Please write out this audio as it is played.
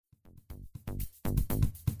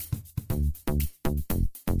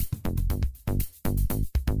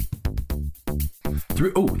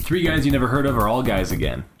Three Guys You Never Heard Of are all guys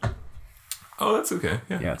again. Oh, that's okay.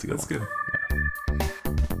 Yeah, that's a good That's one. good.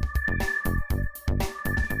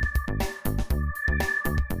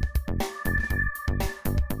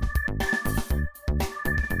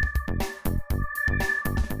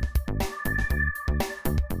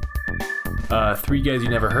 Three Guys You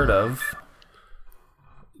Never Heard Of.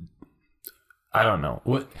 I don't know.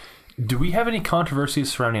 What do we have any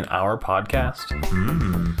controversies surrounding our podcast?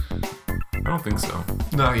 I don't think so.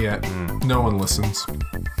 Not yet. No one listens.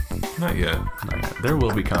 Not yet. There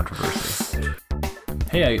will be controversy.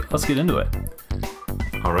 Hey, let's get into it.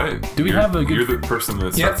 All right. Do we have a good... You're the person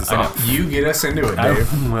that starts us off. You get us into it,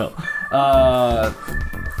 Dave.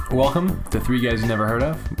 Welcome to Three Guys You Never Heard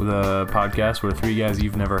Of, the podcast where three guys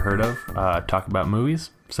you've never heard of talk about movies.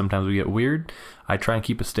 Sometimes we get weird. I try and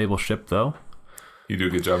keep a stable ship, though. You do a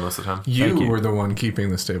good job most of the time. You were the one keeping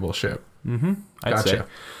the stable ship. Mm-hmm. I'd Gotcha.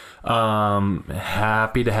 say.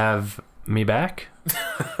 Happy to have me back.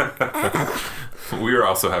 We are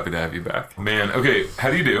also happy to have you back. Man, okay,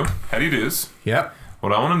 how do you do? How do you do's? Yep.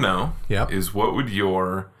 What I want to know Yep. is what would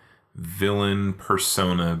your villain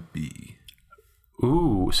persona be?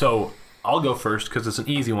 Ooh, so I'll go first because it's an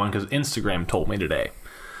easy one because Instagram told me today.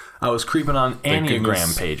 I was creeping on Thank Enneagram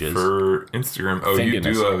goodness pages. For Instagram. Oh, Thank you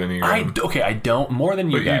goodness. do love Enneagram. I don't. More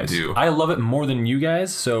than you But you guys. do. I love it more than you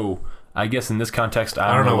guys, so I guess in this context,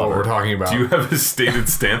 I don't know what love we're it. talking about. Do you have a stated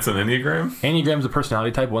stance on Enneagram? Enneagram's a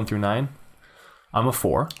personality type 1 through 9. I'm a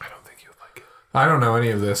 4. I don't think you would like it. I don't know any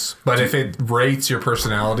of this, but if it rates your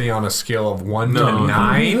personality on a scale of 1 to 9,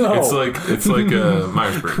 No. It's like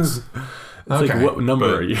Myers-Briggs. It's like, what number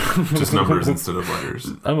But are you? Just numbers instead of letters.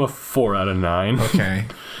 I'm a 4 out of 9. okay.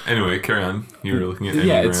 Anyway, carry on. You were looking at Enneagram.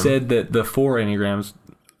 Yeah, it said that the 4 Enneagrams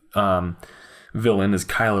villain is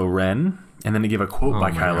Kylo Ren, and then they give a quote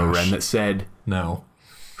by my Kylo gosh. Ren that said, No.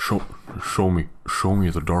 Show me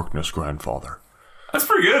the darkness, grandfather. That's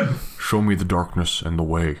pretty good. Show me the darkness and the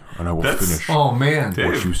way, and I will finish Oh, man. Dave.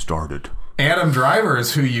 what you started. Adam Driver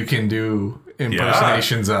is who you can do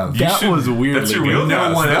impersonations of. You That was weirdly That's your good. wheelhouse.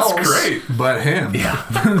 No one That's else great. but him.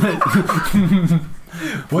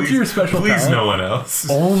 what's your special Please, talent? no one else.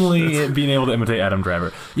 Only being able to imitate Adam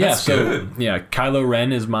Driver. Yeah, That's so good. yeah, Kylo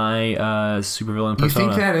Ren is my supervillain You persona.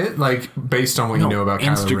 think that it? Like, based on what you know about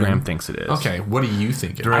Kylo Instagram Ren? thinks it is. Okay, what do you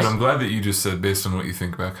think it Duran, is? I'm glad that you just said based on what you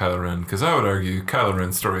think about Kylo Ren, because I would argue Kylo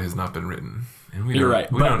Ren's story has not been written. And we You're don't,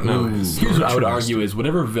 right. We but don't know his here's story. what I would argue is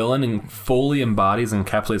whatever villain fully embodies and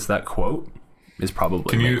encapsulates that quote is probably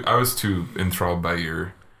Can me. you? I was too enthralled by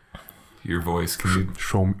your voice. Can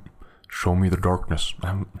you? Show me the darkness.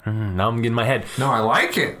 Now I'm getting my head. No, I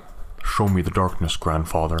like it. Show me the darkness,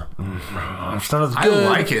 grandfather. It's not as I good.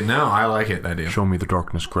 like it. No, I like it. I do. Show me the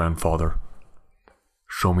darkness, grandfather.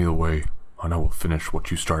 Show me the way, and I will finish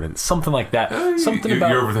what you started. Something like that. Something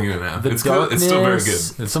about You're overthinking it now. the It's darkness. good. It's still very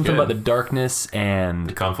good. It's something good. about the darkness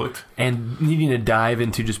and conflict. needing to dive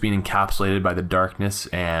into just being encapsulated by the darkness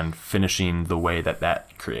and finishing the way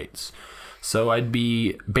that creates. So I'd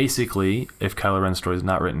be basically, if Kylo Ren's story is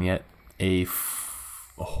not written yet, a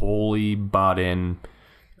wholly bought-in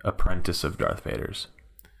apprentice of Darth Vader's.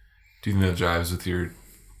 Do you think that jives with your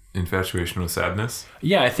infatuation with sadness?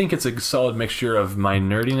 Yeah, I think it's a solid mixture of my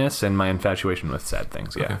nerdiness and my infatuation with sad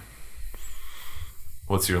things. Yeah. Okay.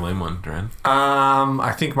 What's your lame one, Duran?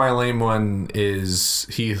 I think my lame one is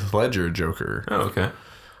Heath Ledger Joker. Oh, okay.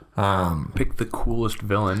 Pick the coolest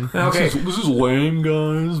villain. Okay. This is lame,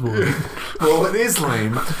 guys. Well, it is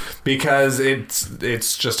lame because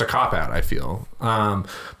it's just a cop out, I feel.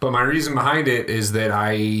 But my reason behind it is that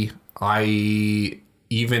I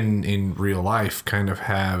even in real life kind of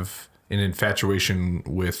have an infatuation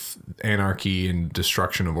with anarchy and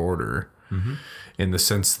destruction of order, in the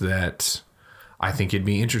sense that I think it'd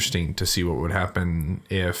be interesting to see what would happen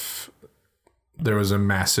if there was a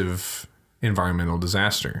massive environmental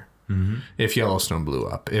disaster. If Yellowstone blew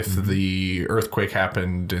up, if the earthquake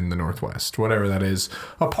happened in the Northwest, whatever that is,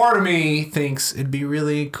 a part of me thinks it'd be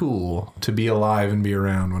really cool to be alive and be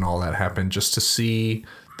around when all that happened, just to see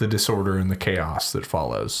the disorder and the chaos that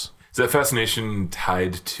follows. Is that fascination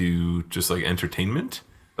tied to just like entertainment?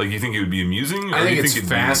 Like, you think it would be amusing? Or I think you it's it'd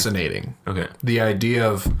fascinating. Okay. The idea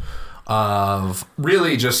of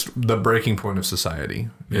really just the breaking point of society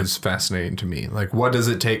is fascinating to me. Like, what does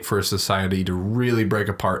it take for a society to really break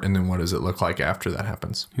apart, and then what does it look like after that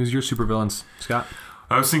happens? Who's your supervillains, Scott?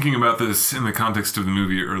 I was thinking about this in the context of the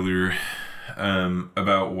movie earlier,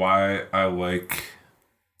 about why I like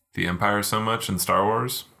the Empire so much in Star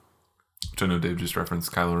Wars, which I know Dave just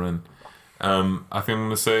referenced Kylo Ren. I think I'm going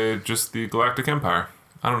to say just the Galactic Empire.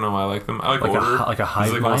 I don't know why I like them. I like Like a order. like a hive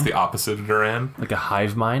It's like almost mind? the opposite of Duran. Like a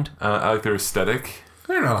hive mind? I like their aesthetic.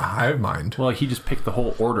 They're not a hive mind. Well, he just picked the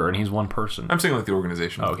whole order, and he's one person. I'm saying like the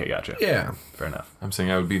organization. Oh, okay, gotcha. Yeah. Fair enough. I'm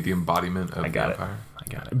saying I would be the embodiment of I got the it. Empire. I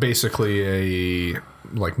got it. Basically a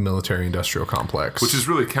like military industrial complex. Which is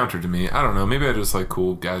really counter to me. I don't know. Maybe I just like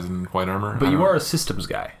cool guys in white armor. But I you don't are know. a systems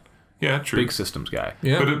guy. Yeah, true. Big systems guy.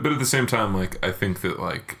 yeah. But at the same time, like I think that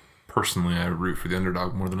like personally, I root for the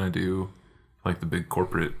underdog more than I do like the big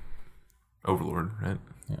corporate overlord. Right?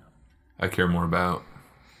 Yeah. I care more about.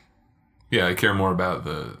 Yeah, I care more about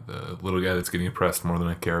the little guy that's getting oppressed more than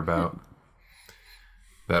I care about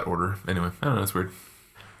that order. Anyway, I don't know. That's weird.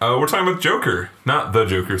 We're talking about Joker, not the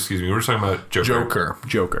Joker. Excuse me. We're just talking about Joker.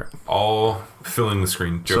 Joker. All filling the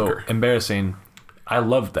screen. Joker. So embarrassing. I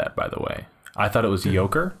loved that, by the way. I thought it was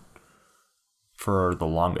Joker for the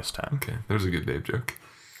longest time. Okay, there's a good Dave joke.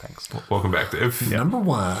 Thanks. Welcome back, Dave. Number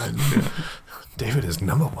one. David is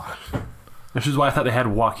number one. Which is why I thought they had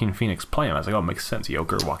Joaquin Phoenix play him. I was like, oh, it makes sense.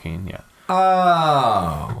 Joker, Joaquin, yeah.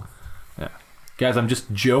 Oh. Yeah. Guys, I'm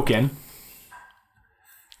just joking.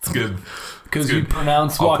 It's good. Because you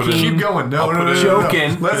pronounce I'll put it- Joaquin. Keep going. No, I'll no, put no, it- no,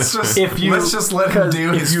 Joking. No. Let's just If you- let him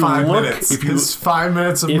do if his you 5 look- minutes. if you- His 5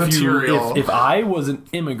 minutes of material. If I was an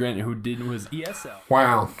immigrant who was ESL.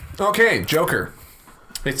 Wow. Okay, Joker.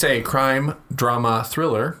 It's a crime drama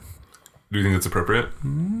thriller. Do you think it's appropriate?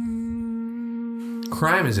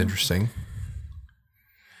 Crime is interesting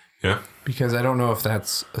Yeah. because I don't know if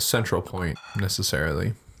that's a central point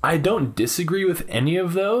necessarily. I don't disagree with any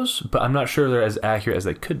of those, but I'm not sure they're as accurate as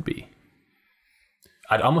they could be.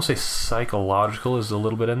 I'd almost say psychological is a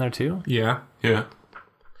little bit in there too. Yeah. Yeah.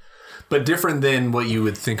 But different than what you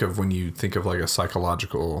would think of when you think of like a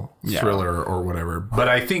psychological thriller or whatever. But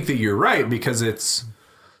I think that you're right because it's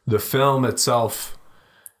the film itself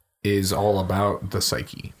is all about the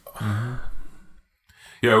psyche.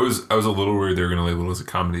 Yeah, I was a little worried they were going to label it as a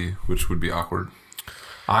comedy, which would be awkward.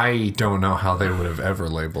 I don't know how they would have ever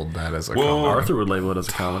labeled that as a Well, comedy. Arthur would label it as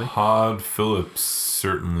a comedy. Todd Phillips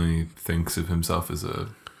certainly thinks of himself as a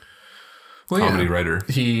Well, comedy yeah. writer.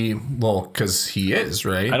 Because he is,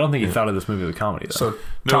 right? I don't think he thought of this movie as a comedy, though. So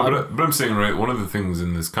No, but I'm saying, right, one of the things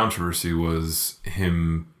in this controversy was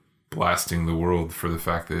him blasting the world for the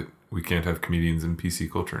fact that we can't have comedians in PC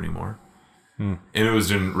culture anymore. And it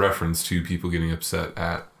was in reference to people getting upset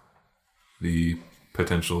at the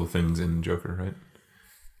potential things in Joker, right?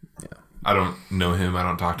 Yeah. I don't know him. I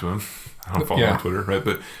don't talk to him. I don't follow him Yeah. on Twitter, right?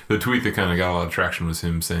 But the tweet that kind of got a lot of traction was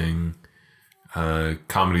him saying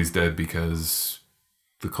comedy's dead because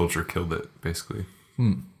the culture killed it, basically.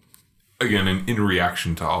 Again, in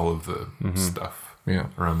reaction to all of the stuff yeah.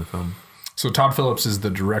 around the film. So Todd Phillips is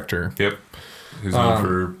the director. Yep. Who's known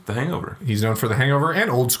for The Hangover. He's known for The Hangover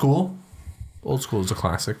and Old School. Old School is a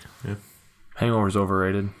classic. Hangover's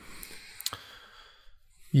overrated.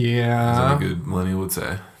 Yeah. As any good millennial would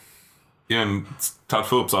say. Yeah, and it's Todd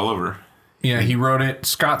Phillips all over. Yeah, he wrote it.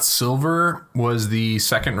 Scott Silver was the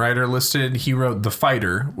second writer listed. He wrote The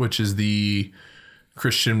Fighter, which is the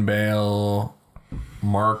Christian Bale,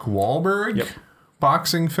 Mark Wahlberg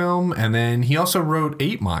boxing film. And then he also wrote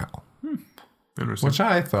 8 Mile, Interesting. which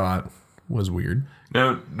I thought was weird.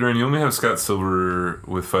 Now, Darren, you only have Scott Silver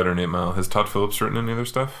with Fighter and 8 Mile. Has Todd Phillips written any other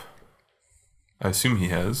stuff? I assume he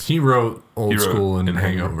has. He wrote Old He wrote School and in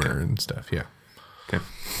Hangover, Hangover and stuff. Yeah. Okay.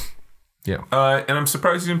 Yeah. And I'm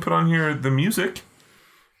surprised you didn't put on here the music.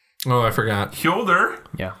 Oh, I forgot. Hjolder.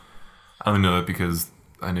 Yeah. I only know that because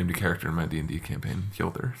I named a character in my D&D campaign,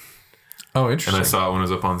 Hjolder. Oh, And interesting. I saw it when it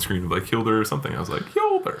was up on the screen with like Hjolder or something. I was like,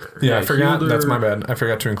 Hjolder. Yeah, I forgot. Hilder. That's my bad. I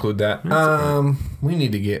forgot to include that. We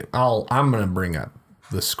need to get. I'm gonna bring up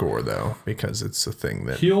the score though because it's a thing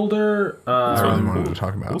that Hilder, I really wanted to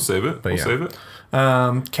talk about. We'll save it. But We'll yeah. save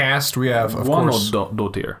it. Cast. We have of one course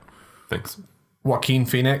Dotier. Thanks. Joaquin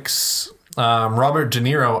Phoenix, Robert De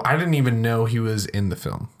Niro. I didn't even know he was in the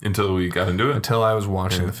film Until we got into it. until I was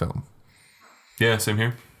watching the film, Yeah, same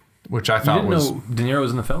here. which I You thought didn't was know De Niro was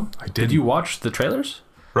in the film? Did didn't. you watch the trailers?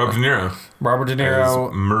 Rob De Niro Robert De as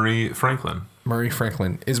Niro. Murray Franklin. Murray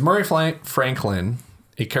Franklin. Is Murray Franklin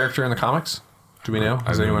a character in the comics? Do we know?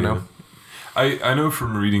 Does I have no anyone know? idea. I know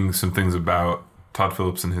from reading some things about Todd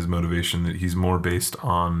Phillips and his motivation that he's more based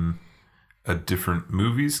on a different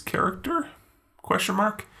movie's character? Question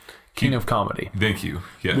mark? King of Comedy, Thank you.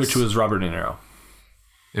 Yes. which was Robert De Niro.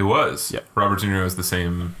 It was. Yeah. Robert De Niro is the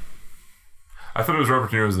same. I thought it was Robert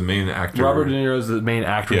De Niro was the main actor. Robert De Niro is the main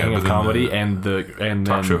actor Yeah, in King but of then Comedy, the and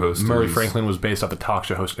talk then show host Murray is- Franklin was based off the talk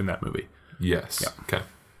show host in that movie. Yes. Yeah. Okay.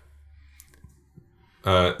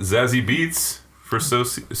 Zazie Beetz for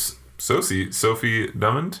Sophie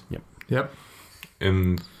Dummond. Yep.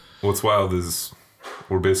 And what's wild is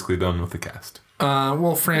we're basically done with the cast.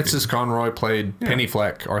 Well, Frances Conroy played Penny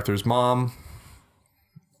Fleck, Arthur's mom.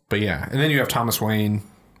 yeah, and then you have Thomas Wayne,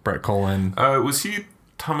 Brett Cullen. Was he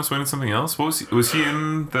Thomas Wayne in something else? What was he? Was he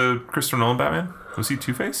in the Christopher Nolan Batman? Was he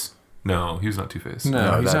Two-Face? No, he was not Two-Face.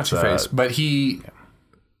 No, he's not that's, Two-Face, but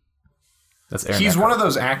That's Aaron he's Eckhart. one of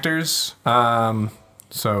those actors.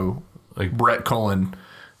 So like Brett Cullen,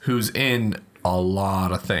 who's in a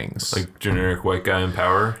lot of things. Like generic white guy in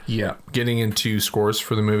power. Yeah, getting into scores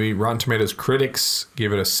for the movie. Rotten Tomatoes critics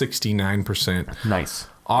gave it a 69%. Nice.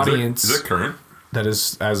 Audience, Is that current? that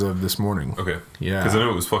is as of this morning. Okay. Yeah. Because I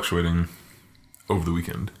know it was fluctuating over the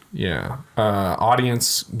weekend. Yeah.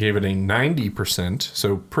 Audience gave it a 90%,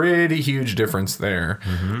 so pretty huge difference there.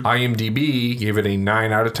 IMDb gave it a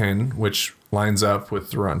 9 out of 10, which lines up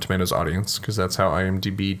with the Rotten Tomatoes audience because that's how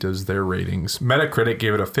IMDb does their ratings. Metacritic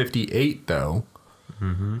gave it a 58, though.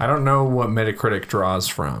 I don't know what Metacritic draws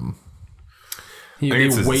from. They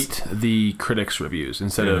guess it's- weight the critics' reviews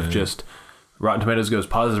instead of just Rotten Tomatoes goes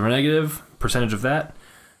positive or negative, percentage of that.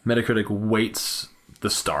 Metacritic weights the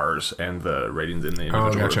stars and the ratings in the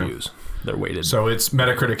individual gotcha. reviews. They're weighted. So it's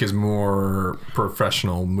Metacritic is more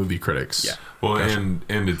professional movie critics. Yeah. Well, and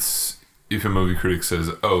it's if a movie critic says,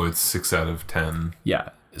 "Oh, it's 6 out of 10," yeah.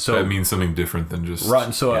 So that means something different than just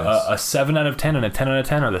Rotten. So yes. a 7 out of 10 and a 10 out of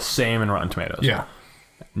 10 are the same in Rotten Tomatoes. Yeah.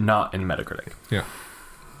 Not in Metacritic. Yeah.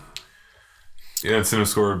 Yeah, and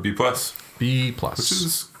CinemaScore B+, B+. which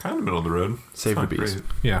is kind of middle of the road. It's Save the not bees. great.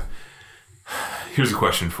 Yeah. Here's a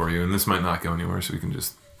question for you, and this might not go anywhere, so we can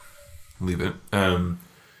just leave it.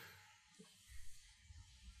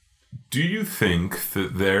 Do you think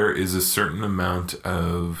that there is a certain amount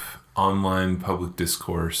of online public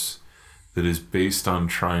discourse that is based on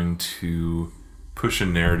trying to push a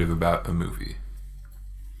narrative about a movie?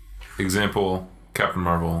 Example, Captain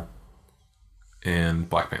Marvel and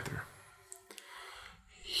Black Panther.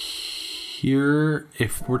 Here,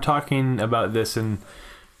 if we're talking about this in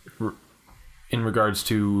regards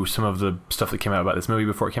to some of the stuff that came out about this movie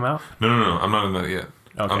before it came out, No, I'm not in that yet.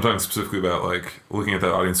 Okay. I'm talking specifically about like looking at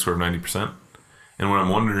that audience score of 90%. And what I'm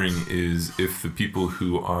wondering is if the people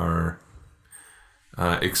who are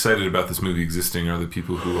excited about this movie existing are the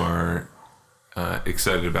people who are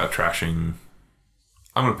excited about trashing.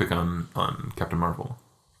 I'm going to pick on Captain Marvel,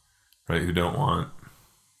 right? Who don't want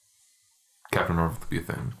Captain Marvel to be a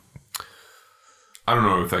thing. I don't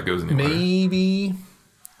know if that goes anywhere. Maybe.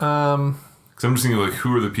 Because I'm just thinking, like,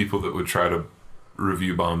 who are the people that would try to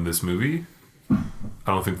review bomb this movie? I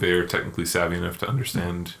don't think they are technically savvy enough to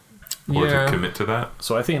understand or Yeah. to commit to that.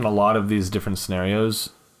 so I think in a lot of these different scenarios,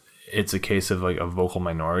 it's a case of like a vocal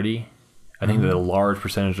minority. I think that a large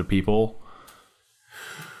percentage of people.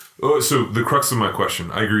 Oh, so the crux of my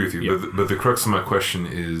question, I agree with you, Yep. but the crux of my question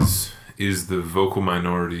is the vocal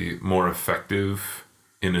minority more effective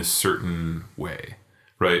in a certain way,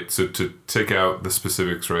 right? So to take out the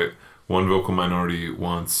specifics, right? One vocal minority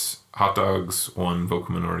wants hot dogs, one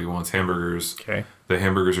vocal minority wants hamburgers. Okay. The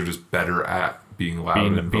hamburgers are just better at being loud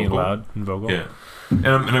and Being vocal. loud and vocal. Yeah. And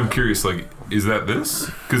I'm curious, like, is that this?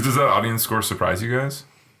 Because does that audience score surprise you guys?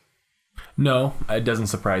 No, it doesn't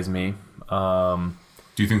surprise me.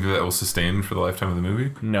 Do you think that will sustain for the lifetime of the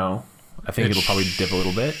movie? No, I think it'll probably dip a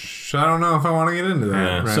little bit. I don't know if I want to get into that.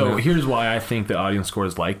 Yeah. right So now. here's why I think the audience score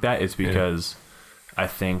is like that. It's because I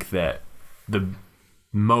think that the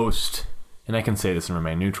most, and I can say this and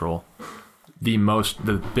remain neutral,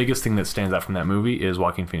 the biggest thing that stands out from that movie is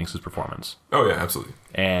Joaquin Phoenix's performance. Oh, yeah, absolutely.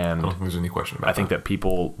 And I don't think there's any question about I think that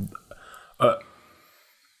people,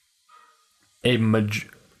 a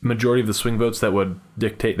majority of the swing votes that would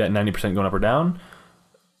dictate that 90% going up or down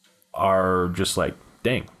are just like,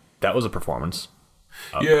 dang, that was a performance.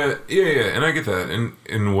 Yeah, and I get that.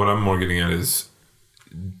 And what I'm more getting at is,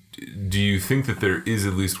 do you think that there is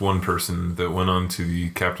at least one person that went on to the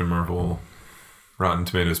Captain Marvel Rotten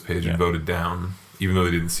Tomatoes page and voted down, even though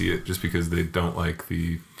they didn't see it, just because they don't like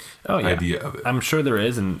the idea of it? I'm sure there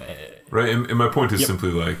is, and Right? And my point is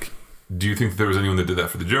simply like, do you think that there was anyone that did that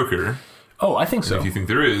for the Joker? I think so. If you think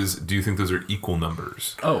there is, do you think those are equal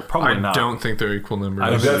numbers? Probably I not. don't think they're equal numbers. I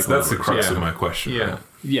don't think That's the crux Yeah. of my question. Yeah. right?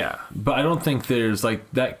 Yeah, but I don't think there's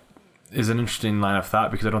like that is an interesting line of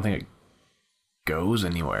thought because I don't think it goes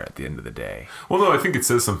anywhere at the end of the day. Well, no, I think it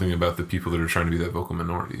says something about the people that are trying to be that vocal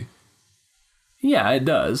minority. Yeah, it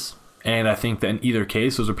does. And I think that in either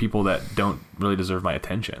case, those are people that don't really deserve my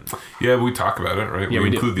attention. Yeah, but we talk about it, right? Yeah, we we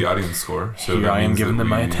do. include the audience score. So Here that I am means giving that them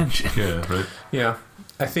my we- attention. Yeah, right. Yeah,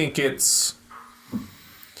 I think it's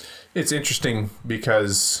interesting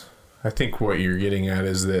because I think what you're getting at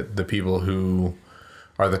is that the people who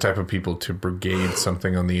are the type of people to brigade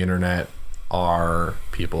something on the internet are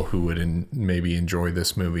people who would maybe enjoy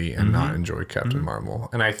this movie and not enjoy Captain Marvel.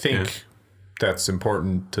 And I think that's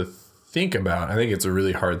important to think about. I think it's a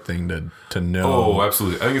really hard thing to know. Oh,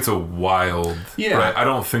 absolutely. I think it's a wild. Yeah. Right? I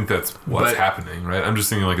don't think that's what's But- happening, right? I'm just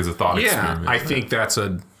thinking like as a thought Yeah, experiment. I think that's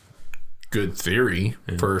a good theory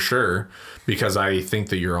for sure, because I think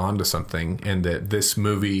that you're onto something, and that this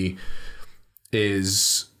movie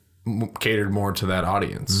is catered more to that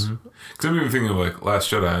audience. Because I'm even thinking of like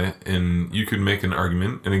Last Jedi, and you could make an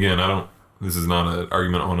argument, and again, this is not an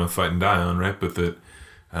argument I want to fight and die on, right? But that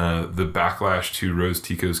the backlash to Rose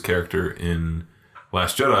Tico's character in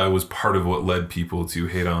Last Jedi was part of what led people to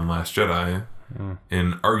hate on Last Jedi.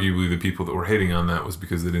 And arguably the people that were hating on that was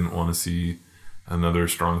because they didn't want to see another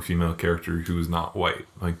strong female character who was not white,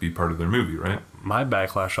 like, be part of their movie, right? My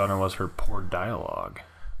backlash on her was her poor dialogue.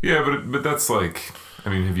 Yeah, but that's like, I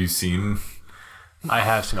mean, have you seen I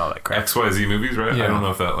have seen all that crap. XYZ movies, right? Yeah. I don't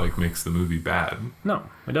know if that like makes the movie bad. No,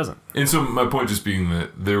 it doesn't. And so my point just being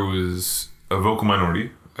that there was a vocal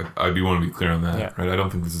minority. I do want to be clear on that, Yeah. right? I don't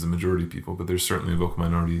think this is a majority of people, but there's certainly a vocal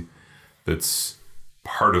minority that's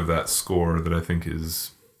part of that score that I think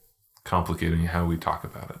is complicating how we talk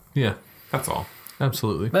about it. Yeah, That's all.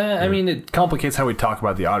 absolutely. I mean, it complicates how we talk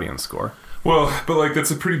about the audience score. Well, but like that's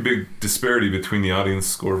a pretty big disparity between the audience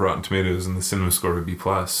score of Rotten Tomatoes and the cinema score of B+.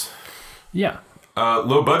 Yeah,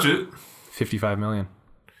 Low budget, 55 million.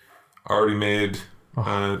 already made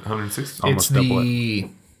 160. Almost It's double the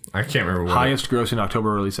I can't remember what Highest grossing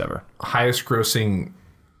October release ever. highest grossing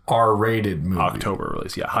R-rated movie. October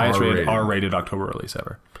release, yeah. Highest rated R-rated. R-rated October release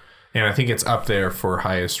ever. And I think it's up there for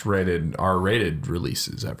highest rated R-rated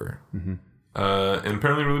releases ever. And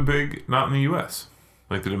apparently really big, not in the U.S.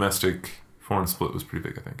 Like the domestic foreign split was pretty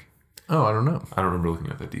big, I think. Oh, I don't know. I don't remember looking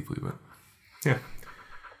at that deeply, but yeah.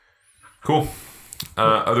 Cool.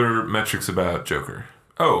 Other metrics about Joker.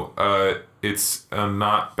 Oh, it's a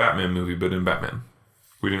not Batman movie, but in Batman.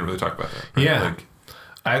 We didn't really talk about that. Right? Yeah.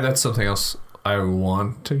 Like, That's something else I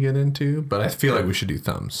want to get into, but I feel like we should do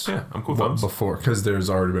thumbs. yeah, I'm cool with thumbs. Before, because there's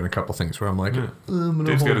already been a couple things where I'm like, I'm gonna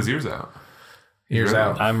Dave's got hold his ears out. ears ready?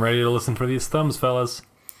 out. I'm ready to listen for these thumbs, fellas.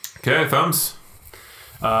 Okay, thumbs.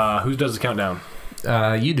 Who does the countdown?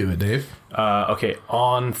 You do it, Dave. Okay,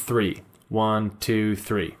 on 3. 1, 2,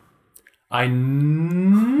 3. I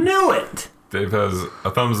knew it! Dave has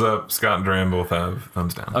a thumbs up. Scott and Duran both have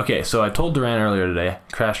thumbs down. Okay, so I told Duran earlier today,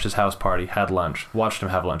 crashed his house party, had lunch, watched him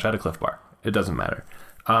have lunch at a Cliff Bar. It doesn't matter.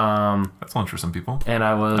 That's lunch for some people. And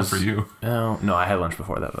I was... Not for you. No, I had lunch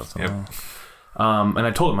before that. Though, so. Yep. And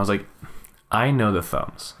I told him, I was like, I know the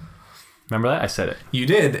thumbs. Remember that? I said it. You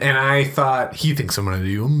did, and I thought he thinks I'm gonna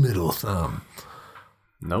do a middle thumb.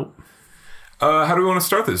 Nope. How do we want to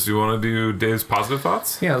start this? Do we want to do Dave's positive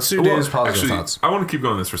thoughts? Yeah, let's do Well, Dave's positive actually, thoughts. I want to keep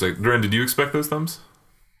going this for a second. Duran, did you expect those thumbs?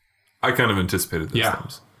 I kind of anticipated those Yeah.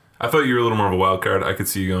 thumbs. I thought you were a little more of a wild card. I could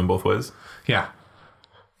see you going both ways. Yeah,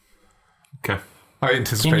 Okay. I Can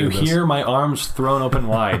anticipated you this. hear my arms thrown open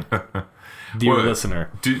wide, dear What? listener?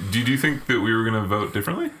 Did you think that we were going to vote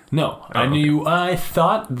differently? No, okay. I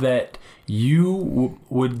thought that you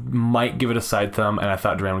might give it a side thumb, and I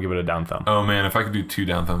thought Duran would give it a down thumb. Oh, man. If I could do 2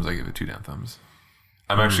 down thumbs, I give it 2 down thumbs.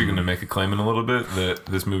 I'm actually going to make a claim in a little bit that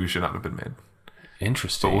this movie should not have been made.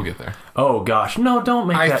 Interesting. But we'll get there. Oh gosh, no! Don't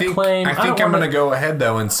make that claim. I think don't I'm wanna- going to go ahead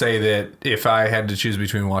though and say that if I had to choose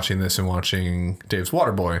between watching this and watching Dave's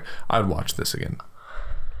Waterboy, I'd watch this again.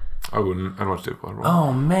 I wouldn't. I'd watch Dave Waterboy.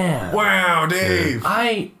 Oh man! Wow, Dave!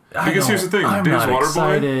 Because here's the thing, I'm Dave's not Waterboy.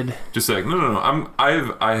 excited. Just like no.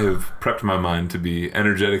 I have prepped my mind to be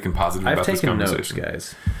energetic and positive I've about this taken notes, conversation.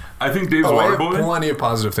 guys. I think Dave's I have Waterboy. plenty of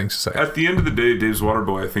positive things to say. At the end of the day, Dave's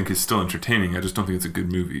Waterboy I think is still entertaining. I just don't think it's a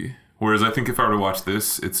good movie. Whereas I think if I were to watch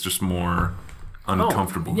this, it's just more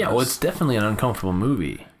uncomfortable. Yeah, well, it's definitely an uncomfortable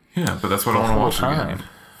movie. Yeah, but that's what I want to whole watch time. again.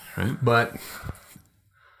 Right? But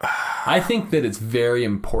I think that it's very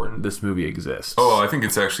important this movie exists. Oh, I think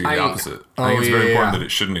it's actually the opposite. I think it's very important that it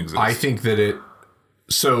shouldn't exist. I think that it.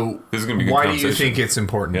 So This is gonna be a good why do you conversation. think it's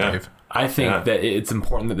important, Yeah. Dave? I think that it's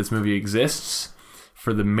important that this movie exists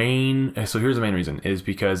for the main. So here's the main reason: is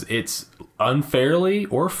because it's unfairly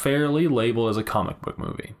or fairly labeled as a comic book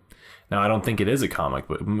movie. Now, I don't think it is a comic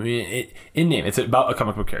book. In name, it's about a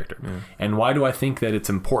comic book character. Yeah. And why do I think that it's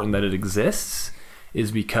important that it exists?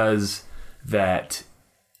 Is because that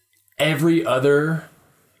every other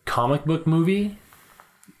comic book movie,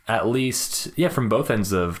 at least, from both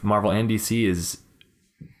ends of Marvel and DC, is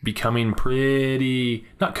becoming pretty,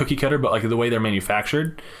 not cookie cutter, but like the way they're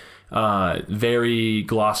manufactured. Very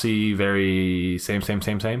glossy, very same.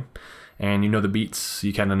 And you know the beats,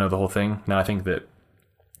 you kind of know the whole thing. Now, I think that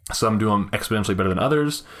some do them exponentially better than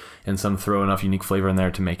others, and some throw enough unique flavor in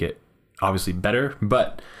there to make it obviously better.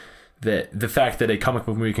 But the fact that a comic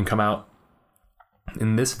book movie can come out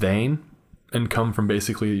in this vein and come from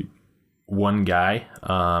basically one guy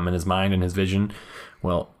and his mind and his vision.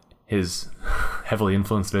 Well, his heavily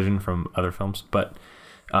influenced vision from other films, but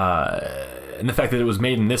and the fact that it was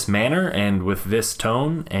made in this manner and with this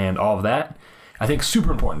tone and all of that, I think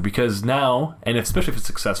super important, because now, and especially if it's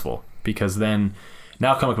successful, because then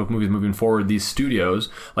now comic book movies moving forward, these studios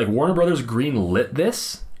like Warner Brothers green lit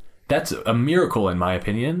this. That's a miracle in my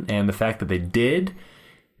opinion, and the fact that they did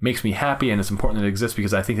makes me happy, and it's important that it exists,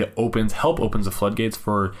 because I think it opens the floodgates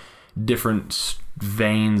for different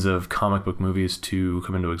veins of comic book movies to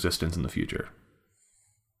come into existence in the future.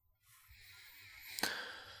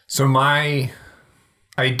 So I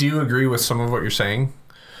do agree with some of what you're saying,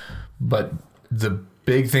 but the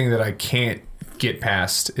big thing that I can't get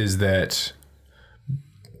past is that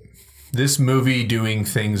this movie doing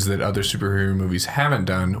things that other superhero movies haven't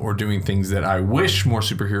done, or doing things that I wish more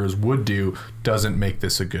superheroes would do, doesn't make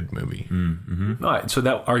this a good movie. Mm-hmm. All right, so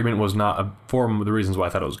that argument was not a form of the reasons why I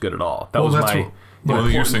thought it was good at all. That was that's my... Well,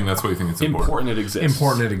 you're saying that's why you think it's important. It exists.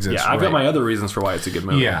 Important it exists. Yeah, I've got right. my other reasons for why it's a good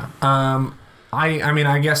movie. Yeah. I mean,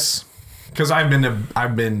 I guess because I've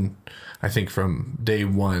been, I think from day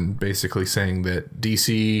one, basically saying that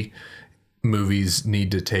DC movies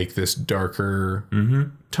need to take this darker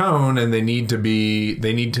tone, and they need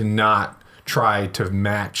to not try to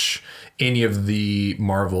match any of the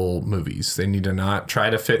Marvel movies. They need to not try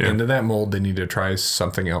to fit into that mold. They need to try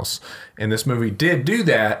something else. And this movie did do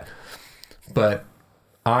that, but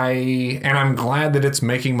I'm glad that it's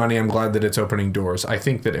making money. I'm glad that it's opening doors. I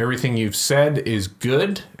think that everything you've said is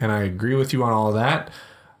good, and I agree with you on all of that.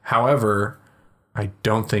 However, I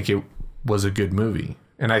don't think it was a good movie.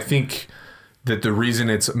 And I think that the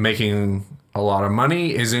reason it's making a lot of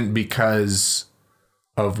money isn't because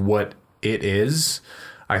of what it is.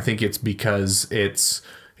 I think it's because it's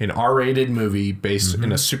an R-rated movie based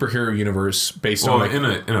in a superhero universe, based on in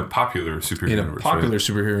a popular superhero universe.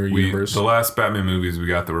 Superhero universe. The last Batman movies we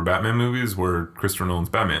got that were Batman movies were Christopher Nolan's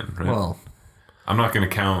Batman, right? Well, I'm not going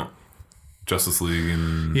to count Justice League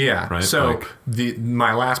and right. So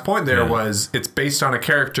my last point there was it's based on a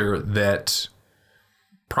character that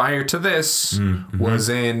prior to this was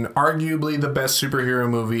in arguably the best superhero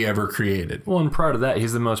movie ever created. Well, and prior to that,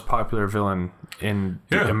 he's the most popular villain in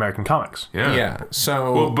American comics. Yeah.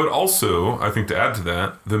 So, well, but also, I think to add to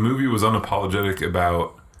that, the movie was unapologetic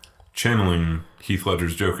about channeling Heath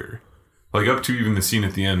Ledger's Joker. Like up to even the scene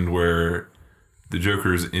at the end where the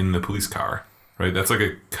Joker's in the police car, right? That's like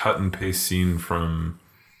a cut and paste scene from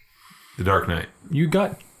The Dark Knight. You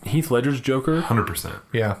got Heath Ledger's Joker? 100%.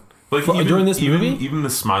 yeah. Like during this movie? Even the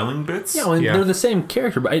smiling bits? Yeah, well, they're the same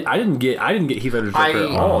character, but I didn't get Heath Ledger's Joker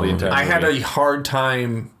at all the entire movie. I had a hard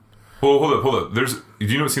time. Well, hold up. Do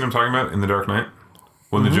you know what scene I'm talking about in The Dark Knight?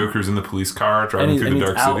 When the Joker's in the police car driving through the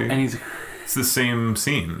dark city? And it's the same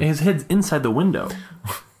scene. His head's inside the window.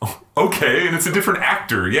 Okay, and it's a different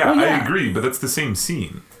actor. Yeah, I agree, but that's the same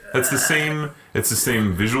scene. That's the same. It's the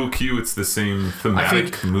same visual cue. It's the same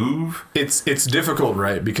thematic move. It's difficult,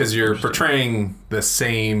 right? Because you're portraying the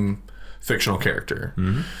same fictional character.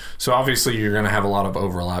 So obviously you're going to have a lot of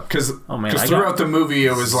overlap. Because throughout the movie,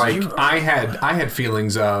 it was like I had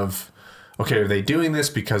feelings of, okay, are they doing this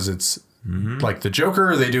because it's like the Joker?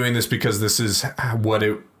 Or are they doing this because this is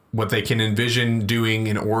what they can envision doing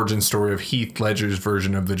an origin story of Heath Ledger's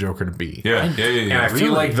version of the Joker to be? Yeah. And I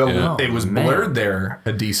feel like it was blurred there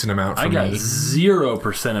a decent amount for me. I got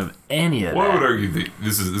 0% of any of that. Well, I would argue that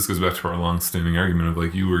this goes back to our long-standing argument of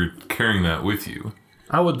like you were carrying that with you.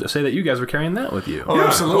 I would say that you guys were carrying that with you. Oh, yeah,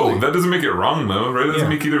 absolutely. That doesn't make it wrong, though, right? It doesn't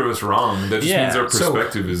make either of us wrong. That just means our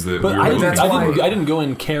perspective is that but we were I didn't go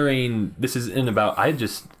in carrying, this isn't about, I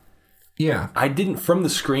didn't, from the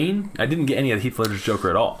screen, I didn't get any of Heath Ledger's Joker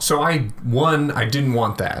at all. So I didn't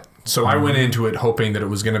want that. So I went into it hoping that it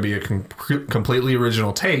was going to be a completely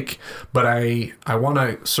original take. But I want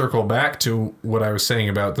to circle back to what I was saying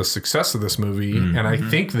about the success of this movie. And I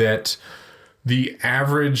think that the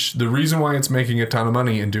reason why it's making a ton of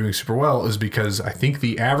money and doing super well is because I think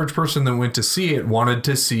the average person that went to see it wanted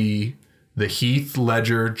to see the Heath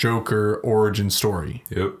Ledger Joker origin story.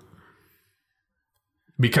 Yep.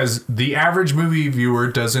 Because the average movie viewer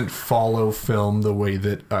doesn't follow film the way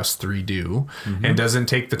that us three do, and doesn't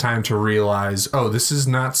take the time to realize, oh, this is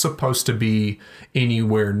not supposed to be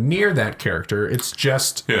anywhere near that character. It's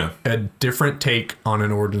just a different take on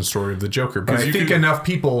an origin story of the Joker. But I think enough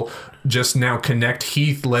people just now connect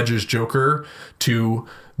Heath Ledger's Joker to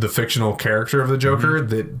the fictional character of the Joker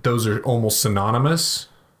that those are almost synonymous.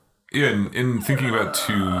 Yeah, and thinking about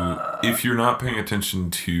if you're not paying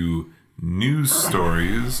attention to news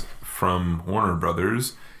stories from Warner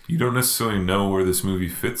Brothers, you don't necessarily know where this movie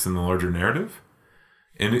fits in the larger narrative.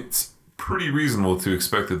 And it's pretty reasonable to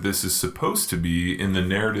expect that this is supposed to be in the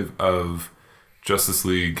narrative of Justice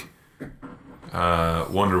League,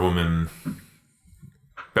 Wonder Woman,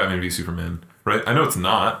 Batman v Superman, right? I know it's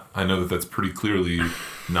not. I know that that's pretty clearly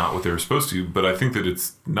not what they were supposed to, but I think that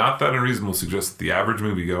it's not that unreasonable to suggest that the average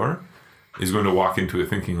moviegoer is going to walk into it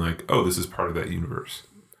thinking like, oh, this is part of that universe.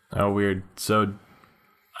 Oh, weird. So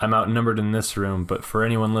I'm outnumbered in this room, but for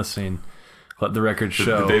anyone listening, let the record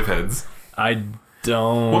show. The Dave heads. I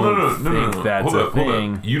don't think that's a thing.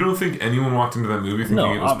 Hold up. You don't think anyone walked into that movie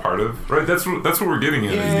thinking it was part of... Right, that's what we're getting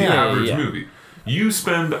at, is the average movie. You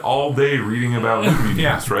spend all day reading about movie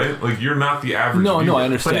news, right? Like, you're not the average viewer. No, I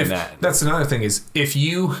understand that. That's another thing is, if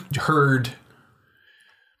you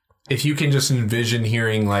can just envision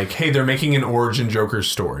hearing like, hey, they're making an origin Joker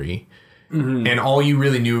story, and all you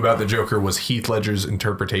really knew about the Joker was Heath Ledger's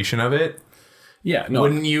interpretation of it,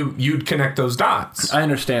 wouldn't you'd connect those dots? I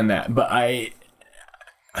understand that, but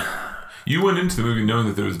You went into the movie knowing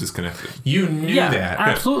that there was disconnected. You knew that.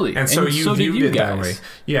 Absolutely. And so you viewed it that way.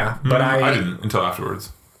 Yeah, but I didn't until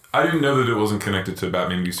afterwards. I didn't know that it wasn't connected to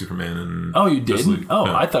Batman v Superman and Oh, you did? No.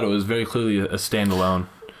 I thought it was very clearly a standalone.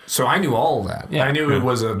 So I knew all of that. Yeah. I knew it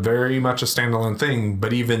was a very much a standalone thing,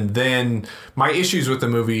 but even then, my issues with the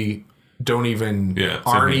movie aren't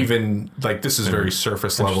even like, this is very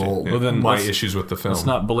surface level. Well, then my issues with the film. Let's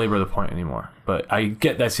not belabor the point anymore. But I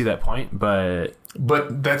see that point, but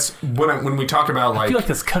that's when we talk about I feel like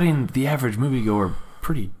that's cutting the average moviegoer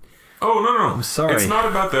pretty. Oh no! I'm sorry. It's not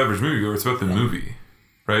about the average moviegoer. It's about the movie,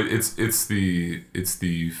 right? It's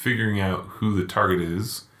the figuring out who the target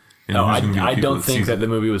is. And No, who's gonna be the I people don't think that the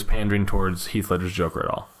movie was pandering towards Heath Ledger's Joker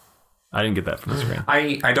at all. I didn't get that from the screen.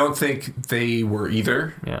 I don't think they were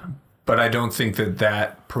either. Yeah. But I don't think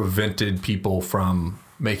that prevented people from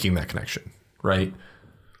making that connection, right?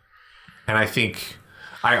 And I think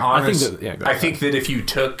that if you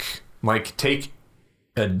take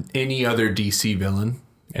any other DC villain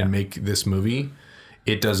and make this movie,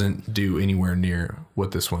 it doesn't do anywhere near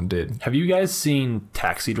what this one did. Have you guys seen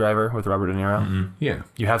Taxi Driver with Robert De Niro? Mm-hmm. Yeah.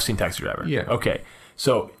 You have seen Taxi Driver? Yeah. Okay.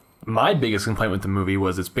 So my biggest complaint with the movie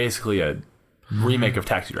was it's basically a remake of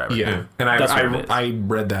Taxi Driver. Yeah. And I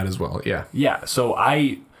read that as well. Yeah. Yeah. So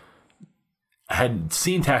I had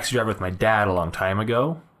seen Taxi Driver with my dad a long time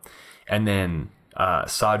ago, and then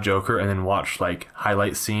saw Joker, and then watched like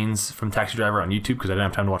highlight scenes from Taxi Driver on YouTube because I didn't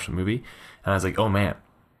have time to watch the movie. And I was like, oh man,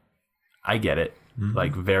 I get it. Mm-hmm.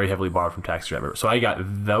 Like very heavily borrowed from Taxi Driver. So I got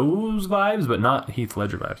those vibes, but not Heath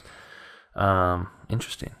Ledger vibes.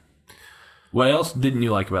 Interesting. What else didn't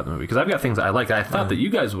you like about the movie? Because I've got things I liked. I thought that you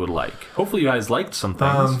guys would like. Hopefully you guys liked some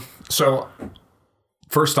things. So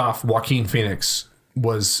first off, Joaquin Phoenix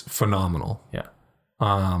was phenomenal. Yeah.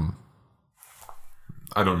 I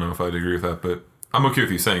don't know if I'd agree with that, but I'm okay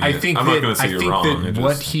with you saying I'm not going to say you're wrong. That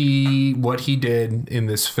what he did in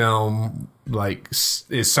this film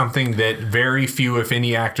is something that very few, if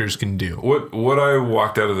any, actors can do. What I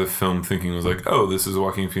walked out of the film thinking was like, oh, this is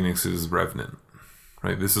Joaquin Phoenix's Revenant.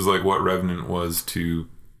 Right, this is like what Revenant was to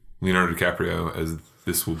Leonardo DiCaprio, as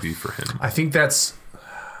this will be for him. I think that's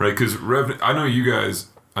right, because Revenant. I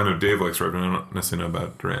know Dave likes Revenant. I don't necessarily know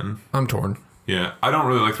about Duran. I'm torn. Yeah, I don't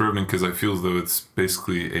really like the Revenant because I feel as though it's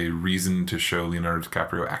basically a reason to show Leonardo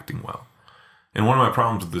DiCaprio acting well. And one of my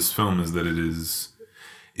problems with this film is that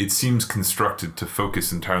it seems constructed to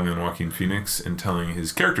focus entirely on Joaquin Phoenix and telling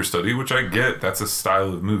his character study, which I get. That's a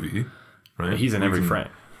style of movie, right? He's in every frame.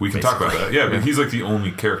 We can talk about that. Yeah, but he's like the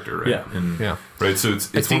only charter, right? Yeah. And, yeah. Right, so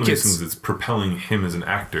it's one of these things that's propelling him as an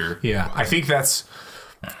actor. Yeah, I think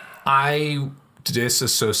I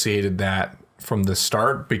disassociated that from the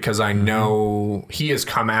start because I know he has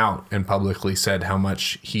come out and publicly said how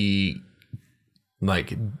much he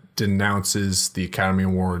denounces the Academy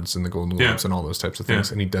Awards and the Golden Globes and all those types of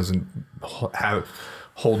things, and he doesn't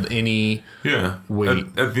hold any weight.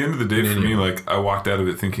 At the end of the day, for me, I walked out of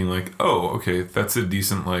it thinking oh, okay, that's a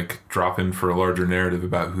decent drop in for a larger narrative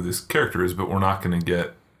about who this character is, but we're not going to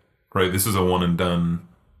get right. This is a one and done.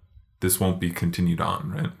 This won't be continued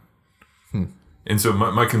on, right? And so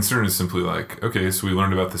my concern is simply okay, so we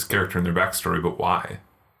learned about this character and their backstory, but why?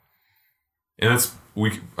 And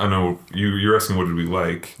I know you're asking what did we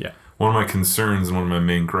like. Yeah. One of my concerns and one of my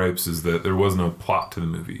main gripes is that there was no plot to the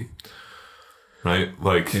movie. Right?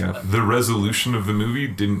 The resolution of the movie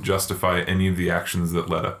didn't justify any of the actions that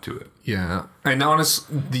led up to it. Yeah. And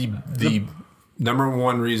honestly, the number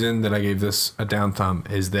one reason that I gave this a down thumb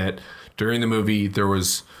is that during the movie, there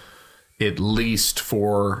was at least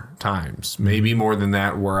 4 times, maybe more than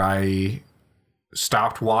that, where I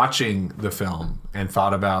stopped watching the film and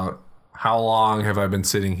thought about how long have I been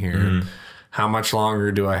sitting here? How much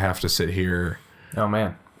longer do I have to sit here? Oh,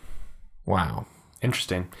 man. Wow.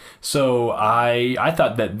 Interesting. So I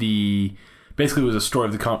thought that basically it was a story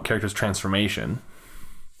of the character's transformation,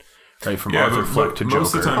 right, from Arthur Fleck to Joker.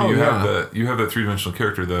 Most of the time, you have that three-dimensional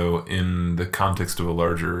character though in the context of a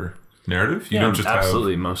larger narrative. You don't just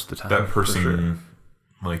absolutely have most of the time that person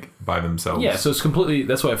like by themselves. Yeah, so it's completely.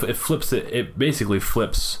 That's why it flips it. It basically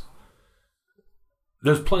flips.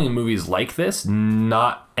 There's plenty of movies like this,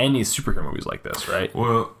 not any superhero movies like this, right?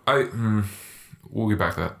 Well, we'll get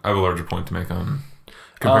back to that. I have a larger point to make on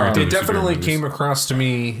comparing It definitely came across to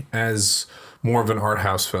me as more of an art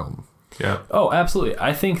house film. Yeah. Oh, absolutely.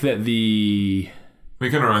 I think that It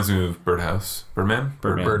kind of reminds me of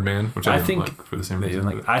Birdman, which I think like for the same reason.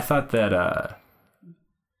 Like, I thought that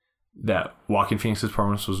that Joaquin Phoenix's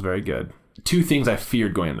performance was very good. Two things I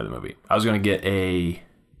feared going into the movie: I was going to get a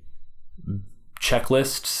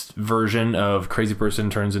checklist version of crazy person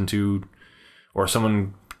turns into, or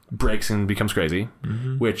someone breaks and becomes crazy,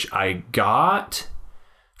 which I got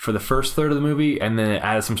for the first third of the movie, and then it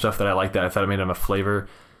added some stuff that I liked that I thought it made enough flavor,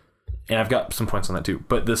 and I've got some points on that too.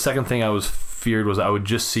 But the second thing I was feared was I would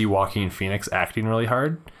just see Joaquin Phoenix acting really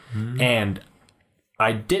hard, and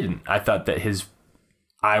I didn't. I thought that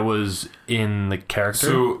I was in the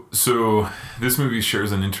character. So this movie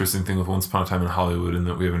shares an interesting thing with Once Upon a Time in Hollywood in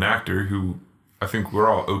that we have an actor who I think we're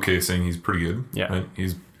all okay saying he's pretty good. Yeah. Right?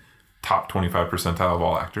 He's top 25 percentile of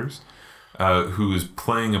all actors, who is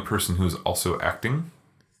playing a person who is also acting,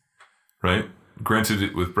 right? Granted,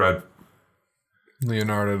 it with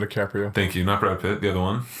Leonardo DiCaprio. Thank you, not Brad Pitt, the other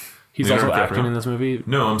one. He's Leonardo also DiCaprio. acting in this movie.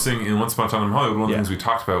 No, I'm saying in Once Upon a Time in Hollywood, one of the things we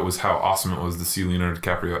talked about was how awesome it was to see Leonardo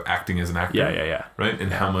DiCaprio acting as an actor. Yeah. Right?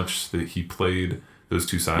 And how much that he played those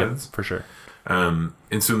two sides. Yep, for sure.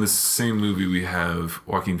 And so in the same movie, we have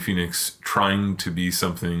Joaquin Phoenix trying to be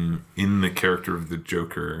something in the character of the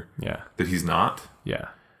Joker that he's not. Yeah.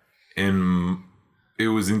 And it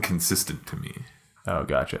was inconsistent to me. Oh,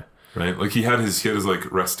 gotcha. Right? Like he had his like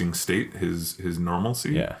resting state, his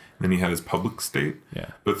normalcy. Yeah. And then he had his public state.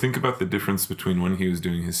 Yeah. But think about the difference between when he was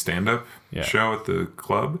doing his stand-up show at the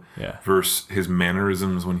club versus his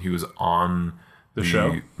mannerisms when he was on the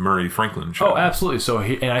show? Murray Franklin show. Oh, absolutely. So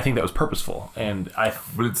and I think that was purposeful.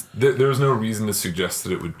 But there's no reason to suggest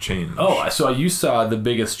that it would change. Oh, so you saw the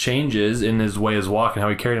biggest changes in his way of walking, how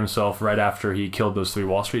he carried himself right after he killed those 3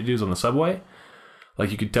 Wall Street dudes on the subway.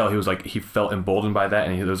 Like you could tell he felt emboldened by that,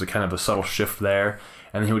 and there was a kind of a subtle shift there.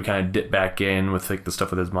 And then he would kind of dip back in with like the stuff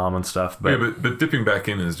with his mom and stuff. But dipping back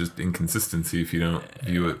in is just inconsistency if you don't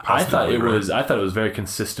view it positively. I thought it was very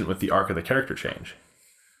consistent with the arc of the character change.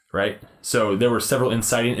 Right? So there were several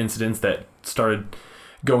inciting incidents that started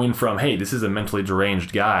going from, hey, this is a mentally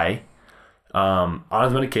deranged guy on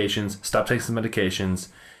his medications, stops taking some medications,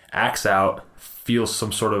 acts out, feels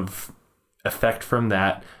some sort of effect from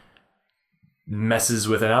that, messes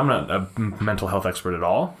with it. I'm not a mental health expert at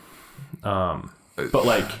all. But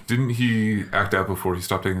like... Didn't he act out before he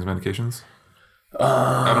stopped taking his medications?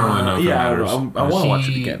 I don't really know if it matters. I want to watch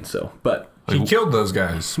it again, so... But... He killed those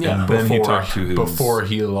guys. Yeah. And then he Before talked before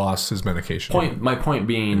he lost his medication. My point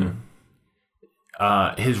being,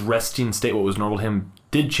 his resting state, what was normal to him,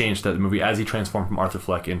 did change that movie as he transformed from Arthur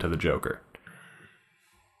Fleck into the Joker.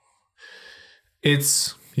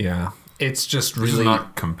 It's just really It's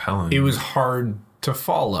not compelling. It was hard to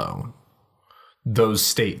follow those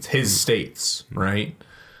states, his states, right?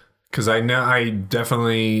 Because I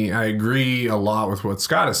agree a lot with what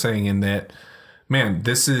Scott is saying in that, man,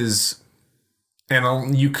 this is.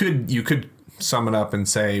 And you could sum it up and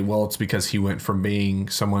say, well, it's because he went from being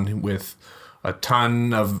someone with a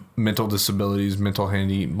ton of mental disabilities, mental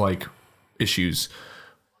issues,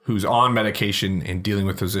 who's on medication and dealing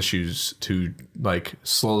with those issues to like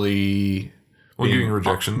slowly getting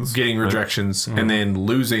rejections, and then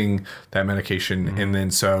losing that medication. And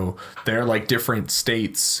then so they're like different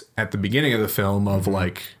states at the beginning of the film of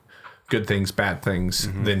like good things, bad things,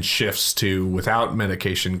 then shifts to without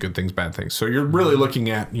medication, good things, bad things. So you're really looking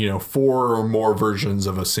at, 4 or more versions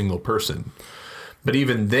of a single person. But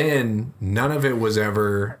even then, none of it was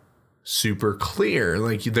ever super clear.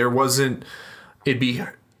 Like there wasn't,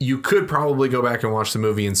 you could probably go back and watch the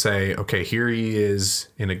movie and say, okay, here he is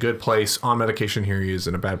in a good place on medication. Here he is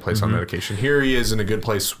in a bad place on medication. Here he is in a good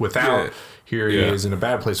place without. Yeah. Here he is in a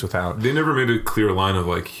bad place without. They never made a clear line of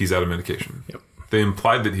like, he's out of medication. Yep. They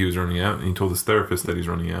implied that he was running out, and he told his therapist that he's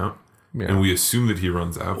running out. Yeah. And we assume that he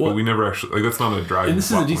runs out, but we never actually, like, that's not a driving. And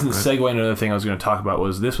this is a decent segue. Segue. Another thing I was going to talk about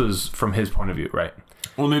this was from his point of view, right?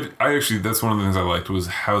 Well, that's one of the things I liked was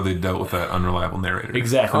how they dealt with that unreliable narrator.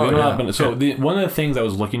 Exactly. One of the things I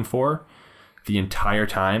was looking for the entire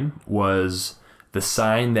time was the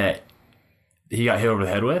sign that he got hit over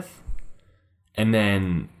the head with, and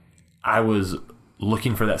then I was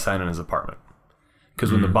looking for that sign in his apartment.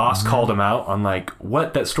 Because when the boss called him out on like,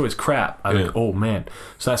 what? That story's crap. I was like, oh man.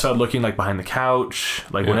 So I started looking like behind the couch,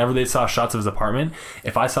 like whenever they saw shots of his apartment.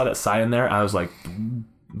 If I saw that sign in there, I was like,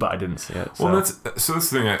 but I didn't see it. So. Well, that's the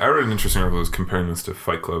thing. I read an interesting article that was comparing this to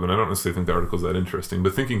Fight Club, and I don't necessarily think the article's that interesting,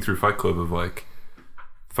 but thinking through Fight Club of like,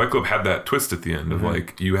 Fight Club had that twist at the end of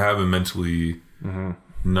like, you have a mentally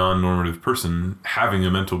non-normative person having a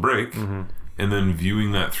mental break, and then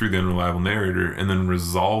viewing that through the unreliable narrator, and then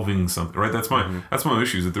resolving something. Right? That's my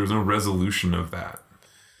issue, is that there was no resolution of that.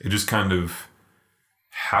 It just kind of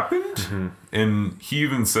happened, and he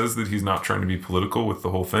even says that he's not trying to be political with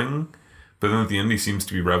the whole thing, but then at the end he seems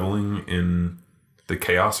to be reveling in the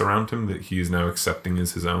chaos around him that he is now accepting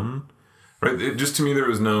as his own. Right? It just, to me, there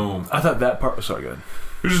was no... I thought that part was so good.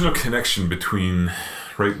 There's just no connection between,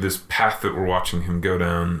 right, this path that we're watching him go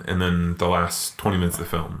down and then the last 20 minutes of the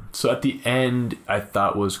film. So at the end, I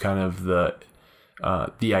thought was kind of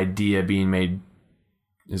the idea being made,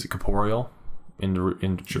 is it corporeal?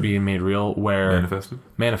 Being made real, where...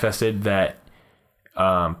 Manifested that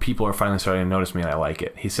people are finally starting to notice me and I like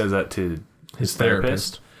it. He says that to his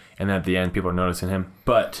therapist. And then at the end, people are noticing him.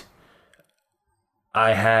 But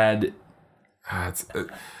I had... I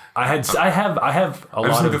have a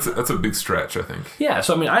lot of... That's a big stretch, I think. Yeah,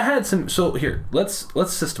 so I mean, I had some... So here, let's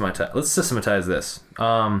systematize this.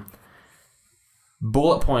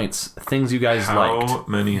 Bullet points, things you guys liked. How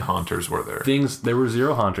many haunters were there? There were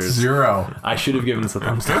 0 haunters. 0. I should have given this a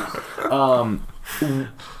thumbs up.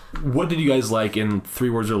 What did you guys like in 3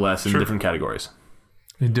 words or less in different categories?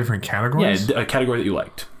 In different categories? Yeah, a category that you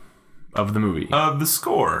liked of the movie. The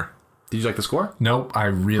score. Did you like the score? Nope, I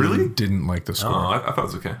really didn't like the score. Oh, I thought it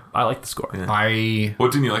was okay. I liked the score. Yeah.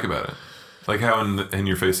 What didn't you like about it? Like how in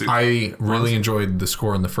your face... I really enjoyed the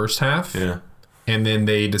score in the first half. Yeah. And then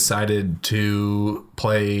they decided to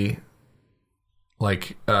play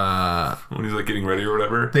like... when he's like getting ready or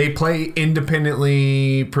whatever? They play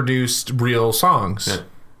independently produced real songs. Yeah.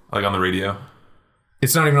 Like on the radio?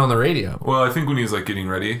 It's not even on the radio. Well, I think when he's like getting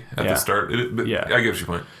ready at the start, I get what your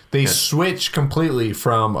point. They switch completely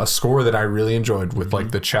from a score that I really enjoyed with like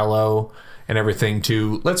the cello and everything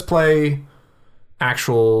to let's play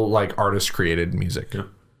actual like artist created music. Yeah.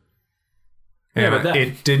 And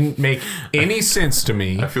it didn't make any sense to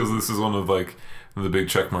me. I feel this is one of like the big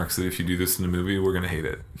check marks that if you do this in a movie, we're gonna hate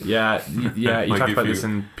it. Yeah. You Like talked about this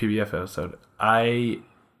in PBF episode.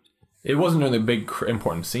 It wasn't really big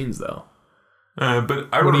important scenes though. But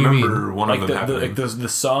I remember one like of them happening. the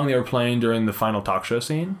song they were playing during the final talk show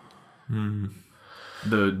scene.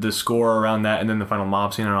 The score around that, and then the final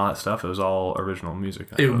mob scene and all that stuff. It was all original music.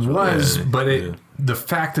 The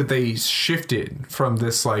fact that they shifted from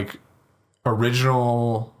this like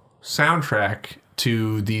original soundtrack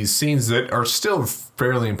to these scenes that are still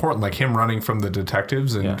fairly important, like him running from the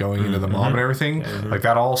detectives and going into the mob and everything. Like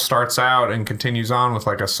that all starts out and continues on with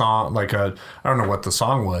like a song, I don't know what the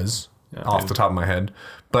song was. Off the top of my head,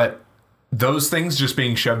 but those things just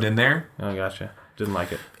being shoved in there. Oh, gotcha. Didn't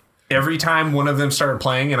like it. Every time one of them started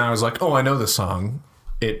playing and I was like, oh, I know this song,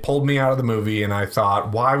 it pulled me out of the movie and I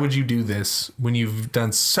thought, why would you do this when you've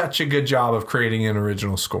done such a good job of creating an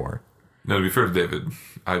original score? Now, to be fair to David,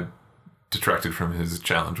 I detracted from his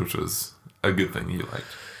challenge, which was a good thing you liked.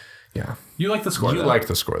 Yeah. You like the score, You liked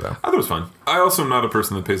the score, though. I thought it was fun. I also am not a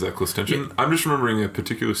person that pays that close attention. Yeah. I'm just remembering a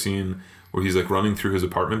particular scene where he's like running through his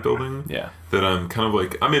apartment building. Yeah. That I'm kind of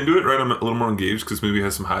like, I'm into it, right? I'm a little more engaged because movie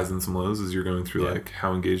has some highs and some lows as you're going through like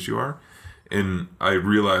how engaged you are. And I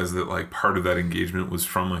realized that like part of that engagement was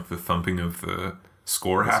from like the thumping of the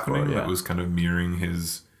score happening that was kind of mirroring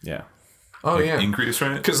his increase,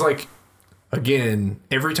 right? Because like, again,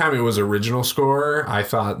 every time it was original score, I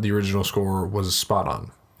thought the original score was spot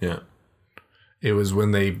on. Yeah. It was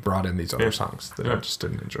when they brought in these other songs that I just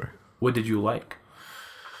didn't enjoy. What did you like?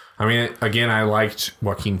 I mean, again, I liked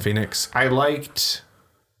Joaquin Phoenix. I liked,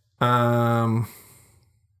 what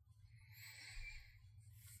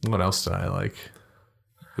else did I like?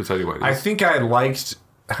 I'll tell you what. I think I liked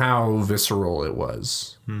how visceral it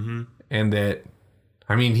was. Mm-hmm. And that,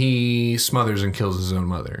 I mean, he smothers and kills his own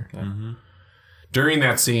mother. Yeah. Mm-hmm. During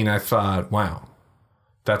that scene, I thought, wow,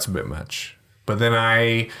 that's a bit much. But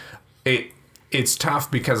then it's tough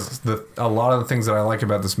because a lot of the things that I like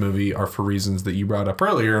about this movie are for reasons that you brought up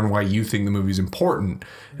earlier and why you think the movie's important.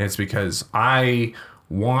 And it's because I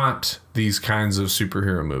want these kinds of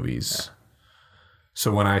superhero movies. Yeah.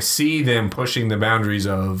 So when I see them pushing the boundaries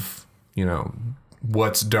of, you know,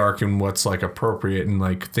 what's dark and what's like appropriate and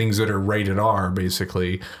like things that are rated R,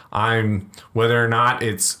 basically, whether or not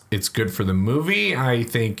it's good for the movie, I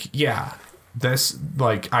think, yeah, this,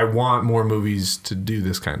 like, I want more movies to do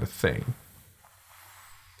this kind of thing.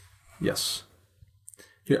 Yes.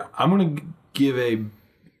 Here, I'm gonna give a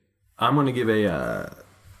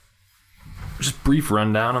just brief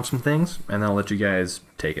rundown of some things, and then I'll let you guys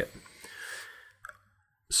take it.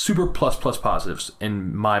 Super plus positives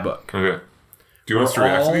in my book. Okay. Do you want us to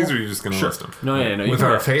react to these, or are you just going to Sure. list them? No. You With can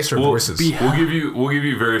our go. face or We'll voices? We'll give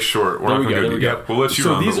you very short. We're There not we going to go. go There we deep. go. We'll let you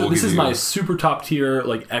So run. these, but we'll this give is you, my super top tier,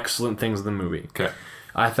 like, excellent things in the movie. Okay.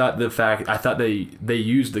 I thought they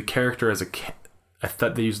used the character as I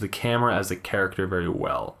thought they used the camera as a character very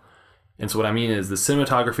well. And so what I mean is the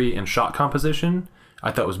cinematography and shot composition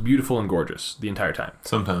I thought was beautiful and gorgeous the entire time.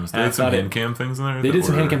 Sometimes. They And I had some thought hand cam things in there. They that did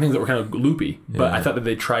some were- hand cam things that were kind of loopy, but Yeah. I thought that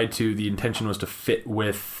they tried to, the intention was to fit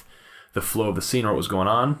with the flow of the scene or what was going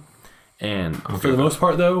on. And for the most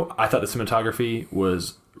part, though, I thought the cinematography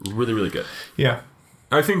was really, really good. Yeah.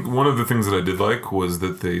 I think one of the things that I did like was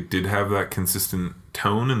that they did have that consistent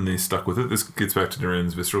tone and they stuck with it. This gets back to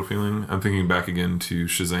Duran's visceral feeling. I'm thinking back again to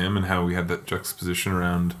Shazam and how we had that juxtaposition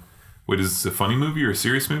around, wait, is this a funny movie or a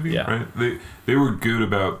serious movie? Yeah. Right? They were good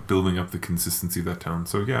about building up the consistency of that tone.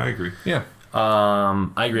 So yeah, I agree. Yeah.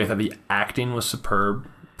 I agree. I thought the acting was superb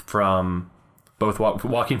from both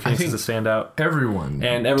Joaquin Phoenix think is a standout. Everyone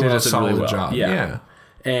And everyone did a else did really solid well. job. Yeah. Yeah.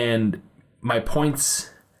 And my points,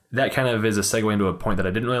 that kind of is a segue into a point that I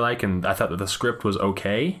didn't really like, and I thought that the script was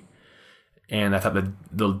okay, and I thought that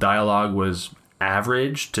the dialogue was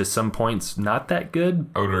average to some points, not that good.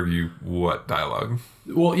 I would argue what dialogue?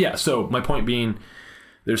 Well, yeah, so my point being,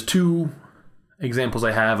 there's two examples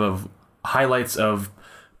I have of highlights of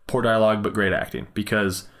poor dialogue but great acting,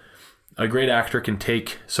 because a great actor can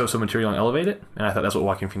take so-so material and elevate it, and I thought that's what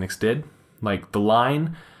Joaquin Phoenix did. Like, the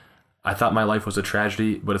line, I thought my life was a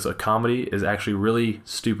tragedy, but it's a comedy, is actually really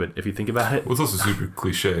stupid if you think about it. Well, it's also super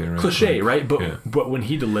cliche, right? Cliche, Like, right? But yeah. but when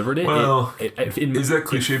he delivered it, Well, is that it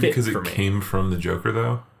cliche fit because for it me. came from the Joker,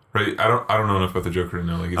 though? Right? I don't know enough about the Joker to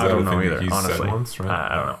know. Like, is I that don't a know thing either, that he's honestly. said once? Right?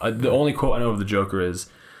 I don't know. The only quote I know of the Joker is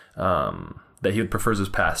that he prefers his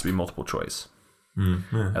past to be multiple choice. Yeah,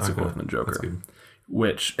 That's a okay. quote from the Joker. That's good.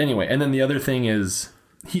 Which, anyway, and then the other thing is,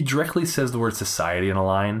 he directly says the word society in a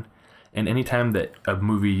line, and anytime that a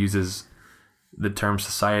movie uses the term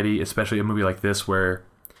society, especially a movie like this where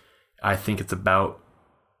I think it's about,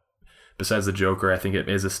 besides the Joker, I think it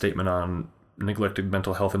is a statement on neglected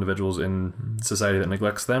mental health individuals in society that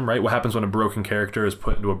neglects them, right? What happens when a broken character is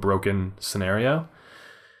put into a broken scenario?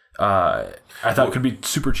 I thought it could be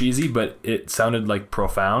super cheesy, but it sounded like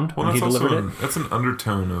profound Well, when he that's also delivered it. that's an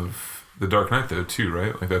undertone of The Dark Knight, though, too,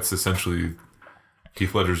 right? Like, that's essentially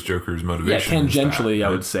Heath Ledger's Joker's Yeah, motivation. is that, tangentially, I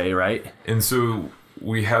right? would say, right? And so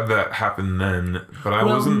we had that happen then, but I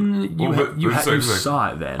Well, wasn't. you well, you it's like-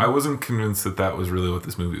 saw it then. I wasn't convinced that that was really what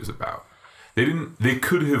this movie was about. They didn't. They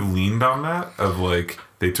could have leaned on that of like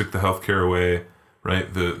they took the healthcare away,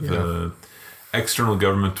 right? The external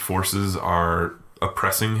government forces are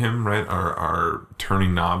oppressing him, right? Are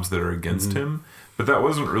turning knobs that are against him. But that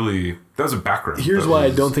wasn't really. That was a background. Here's That why I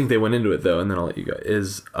was- don't think they went into it, though, and then I'll let you go,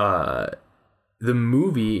 is the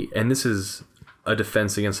movie, and this is a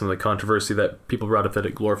defense against some of the controversy that people brought up that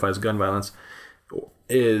it glorifies gun violence,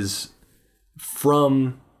 is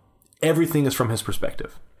everything is from his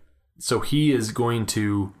perspective. So he is going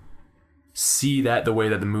to see that the way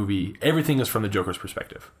that the movie, everything is from the Joker's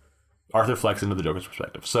perspective. Arthur Fleck's into the Joker's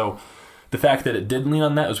perspective. So the fact that it did lean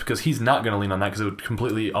on that was because he's not going to lean on that because it would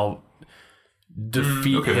completely all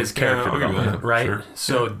defeat okay. his Yeah, character I'll give you development, that. right? Sure.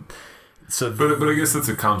 So But I guess that's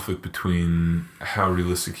a conflict between how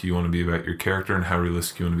realistic you want to be about your character and how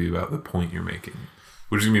realistic you want to be about the point you're making.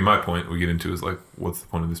 Which is gonna be my point. We get into is like, what's the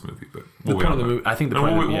point of this movie? But the point of the movie, I think the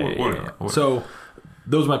point of the movie. movie. So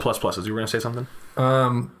those are my pluses. You were going to say something?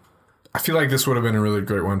 I feel like this would have been a really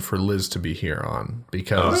great one for Liz to be here on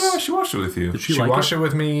because Oh yeah, she watched it with you. she like watched it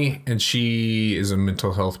with me, and she is a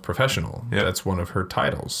mental health professional. Yeah. That's one of her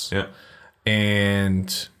titles. Yeah.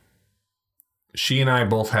 And she and I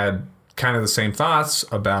both had kind of the same thoughts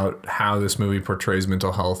about how this movie portrays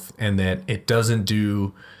mental health and that it doesn't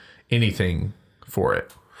do anything for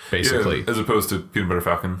it, basically. Yeah, as opposed to Peanut Butter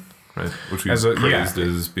Falcon, right? Which we As a- praised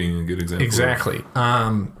as being a good example. Exactly.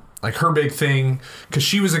 Like her big thing, because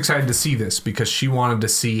she was excited to see this because she wanted to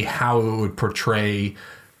see how it would portray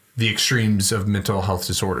the extremes of mental health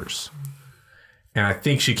disorders. And I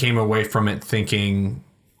think she came away from it thinking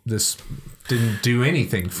this didn't do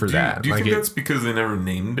anything for that. Do you Like think that's because they never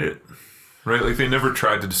named it? Right? Like they never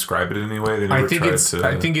tried to describe it in any way. They never I think tried it's. to.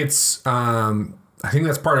 I think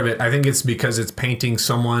that's part of it. I think it's because it's painting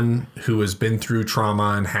someone who has been through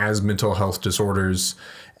trauma and has mental health disorders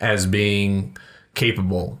as being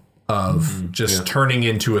capable of just turning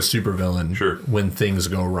into a supervillain Sure. when things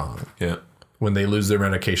go wrong. Yeah. When they lose their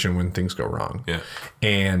medication, when things go wrong. Yeah.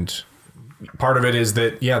 And part of it is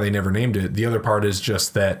that, they never named it. The other part is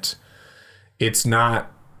just that it's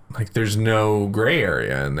not like there's no gray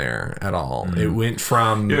area in there at all. It went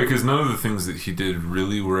from... Yeah, because none of the things that he did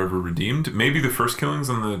really were ever redeemed. Maybe the first killings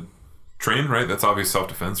on the train, right? That's obvious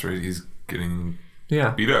self-defense, right? He's getting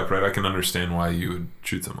beat up, right? I can understand why you would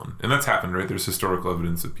shoot someone. And that's happened, right? There's historical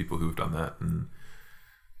evidence of people who've done that. And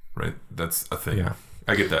right? That's a thing. Yeah.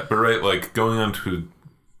 I get that. But right, like going onto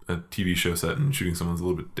a TV show set and shooting someone's a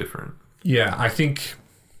little bit different. Yeah, I think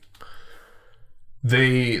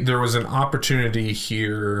there was an opportunity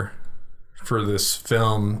here for this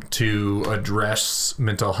film to address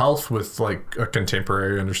mental health with like a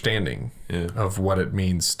contemporary understanding of what it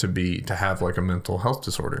means to have like a mental health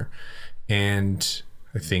disorder. And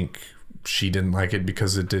I think she didn't like it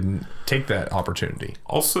because it didn't take that opportunity.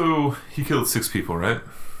 Also, he killed 6 people, right?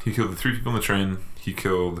 He killed the 3 people on the train. He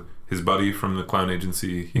killed his buddy from the clown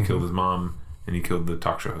agency. He killed his mom, and he killed the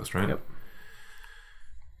talk show host, right? Yep.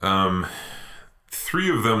 3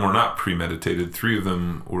 of them were not premeditated. 3 of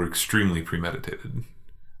them were extremely premeditated,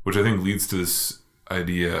 which I think leads to this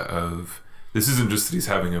idea of this isn't just that he's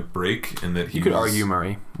having a break and that he. You could argue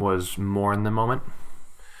Murray was more in the moment.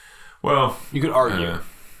 Well, you could argue.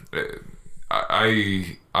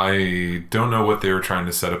 I don't know what they were trying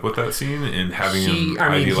to set up with that scene and having him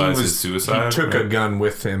idealize his suicide. He took a gun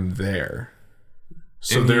with him there.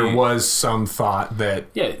 So there was some thought that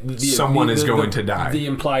someone is going to die. The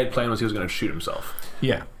implied plan was he was going to shoot himself.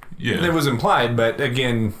 Yeah. It was implied, but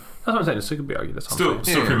again... That's what I'm saying. It still could be argued. That's still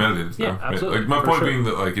premeditated. Yeah, though, absolutely. Right? Like my point being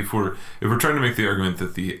that like if we're trying to make the argument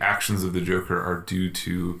that the actions of the Joker are due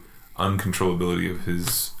to uncontrollability of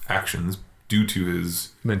his actions, due to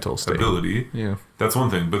his mental state. Ability, that's one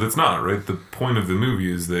thing. But it's not, right? The point of the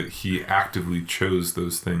movie is that he actively chose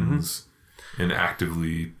those things and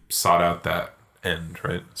actively sought out that end,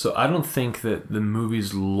 right? So I don't think that the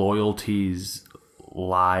movie's loyalties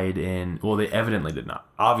lied in... Well, they evidently did not.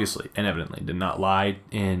 Obviously and evidently did not lie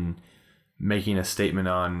in making a statement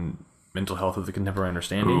on mental health of the contemporary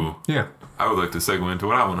understanding. Ooh, yeah. I would like to segue into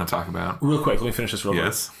what I want to talk about. Real quick, let me finish this real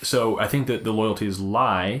quick. So I think that the loyalties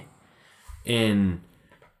lie in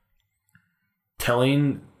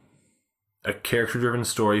telling a character-driven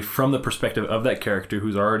story from the perspective of that character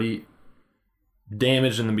who's already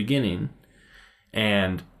damaged in the beginning,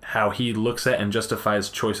 and how he looks at and justifies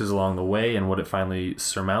choices along the way and what it finally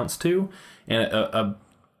surmounts to. And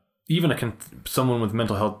someone with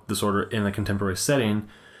mental health disorder in a contemporary setting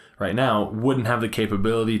right now wouldn't have the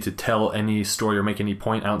capability to tell any story or make any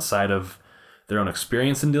point outside of their own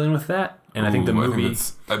experience in dealing with that. And I think the movie...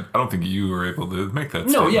 I don't think you were able to make that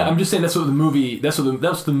No, statement. yeah, I'm just saying that's what the movie... That's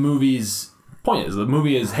the movie's point is. The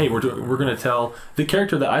movie is, hey, we're going to tell... The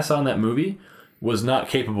character that I saw in that movie was not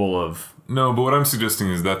capable of... No, but what I'm suggesting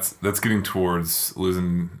is that's getting towards Liz,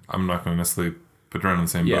 and I'm not going to necessarily put her on the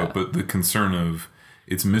same boat, but the concern of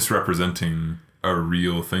it's misrepresenting a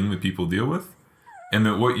real thing that people deal with, and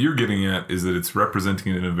that what you're getting at is that it's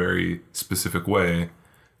representing it in a very specific way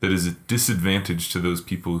that is a disadvantage to those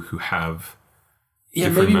people who have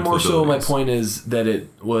maybe more so my abilities. point is that it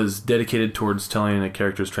was dedicated towards telling a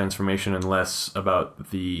character's transformation and less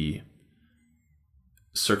about the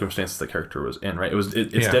circumstances the character was in, right?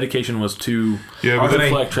 Its dedication was to but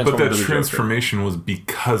that transformation transformation was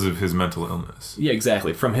because of his mental illness. Yeah,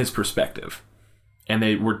 exactly, from his perspective. And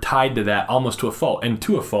they were tied to that almost to a fault, and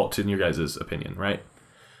to a fault in your guys' opinion, right?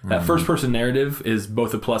 That first person narrative is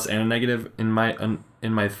both a plus and a negative in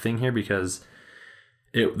my thing here, because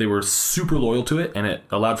they were super loyal to it, and it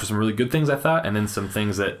allowed for some really good things, I thought, and then some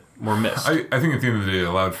things that were missed. I think at the end of the day it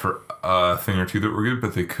allowed for a thing or two that were good,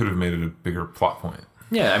 but they could have made it a bigger plot point.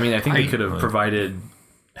 Yeah, I mean, I think they could have provided,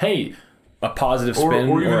 hey, a positive spin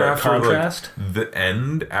or even a after contrast. Like, the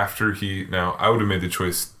end after now I would have made the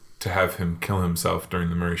choice to have him kill himself during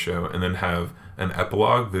the Murray show and then have an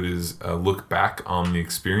epilogue that is a look back on the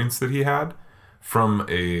experience that he had from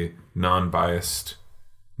a non-biased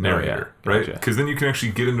narrator, right? Because then you can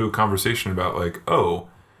actually get into a conversation about like, oh,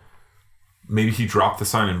 maybe he dropped the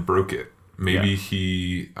sign and broke it. Maybe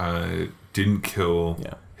he didn't kill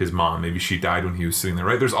his mom. Maybe she died when he was sitting there,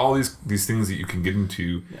 right? There's all these things that you can get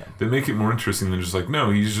into that make it more interesting than just like, no,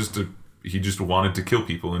 he just wanted to kill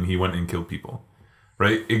people and he went and killed people,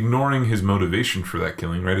 right? Ignoring his motivation for that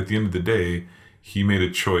killing, right? At the end of the day, he made a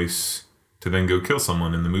choice to then go kill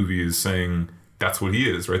someone, and the movie is saying that's what he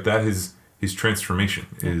is, right? That is his transformation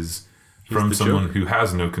is from someone who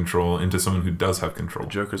has no control into someone who does have control.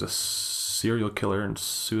 The Joker's a serial killer and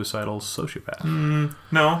suicidal sociopath.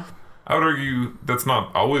 No. I would argue that's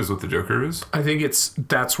not always what the Joker is. I think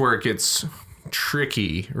that's where it gets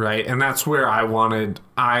tricky, right? And that's where I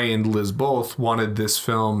and Liz both wanted this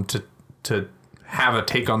film to have a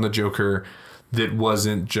take on the Joker that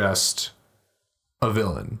wasn't just a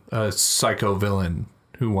villain, a psycho villain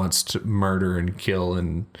who wants to murder and kill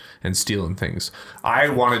and steal and things. I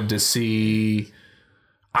thought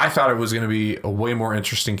it was going to be a way more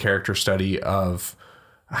interesting character study of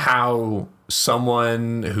how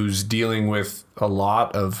someone who's dealing with a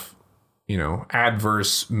lot of,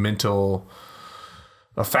 adverse mental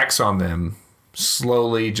effects on them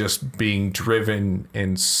slowly just being driven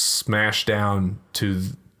and smashed down to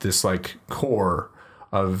this like core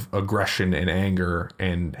of aggression and anger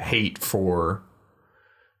and hate for,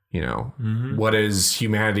 what is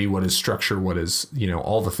humanity, what is structure, what is,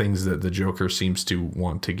 all the things that the Joker seems to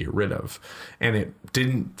want to get rid of. And it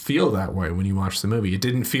didn't feel that way when you watch the movie. It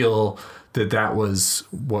didn't feel that was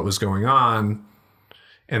what was going on,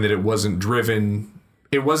 and that it wasn't driven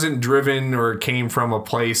or it came from a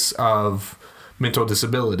place of mental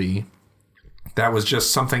disability. That was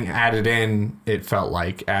just something added in, it felt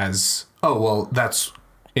like, as, that's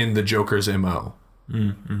in the Joker's MO.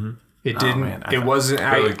 Mm-hmm. It didn't, it wasn't,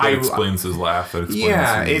 that explains his laugh. That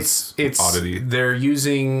explains his it's oddity. They're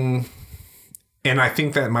using, and I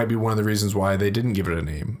think that might be one of the reasons why they didn't give it a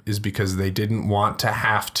name, is because they didn't want to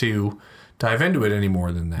have to dive into it any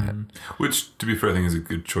more than that. Which, to be fair, I think is a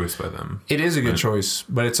good choice by them. It is a good choice,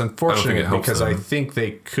 but it's unfortunate because I think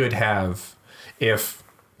they could have, if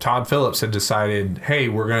Todd Phillips had decided, hey,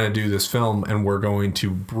 we're going to do this film and we're going to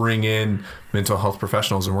bring in mental health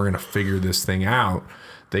professionals and we're going to figure this thing out,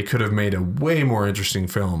 they could have made a way more interesting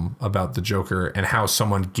film about the Joker and how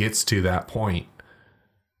someone gets to that point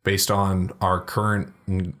based on our current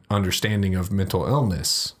understanding of mental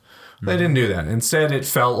illness. They didn't do that. Instead, it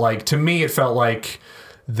felt like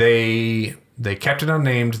they kept it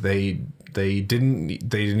unnamed. They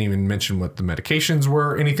didn't even mention what the medications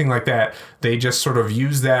were, anything like that. They just sort of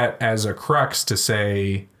used that as a crux to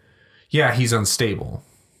say, yeah, he's unstable.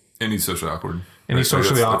 And he's socially awkward. And he's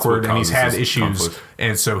socially awkward, and he's had issues. Conflict.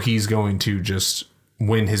 And so he's going to just,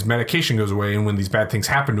 when his medication goes away and when these bad things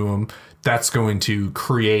happen to him, that's going to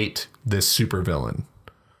create this supervillain.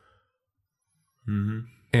 Mm-hmm.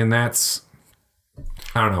 And that's,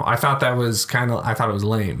 I don't know. I thought it was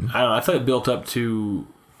lame. I don't know. I thought it built up to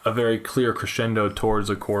a very clear crescendo towards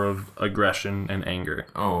a core of aggression and anger.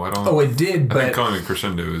 It did, I think calling it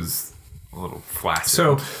crescendo is a little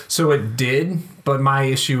flaccid. So it did, but my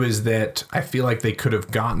issue is that I feel like they could have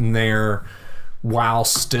gotten there while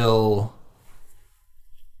still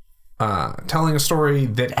telling a story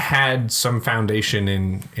that had some foundation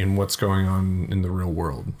in what's going on in the real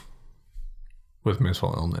world with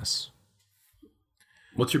mental illness.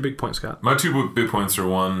 What's your big point, Scott? My two big points are,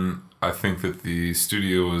 one, I think that the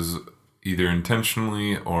studio was either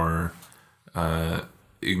intentionally or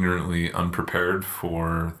ignorantly unprepared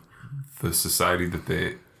for the society that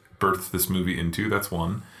they birthed this movie into. That's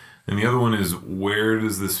one. And the other one is, where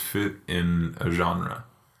does this fit in a genre?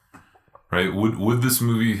 Right? Would this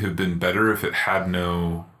movie have been better if it had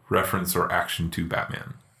no reference or action to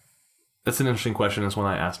Batman? That's an interesting question. It's one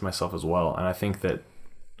I asked myself as well. And I think that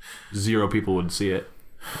 0 people would see it.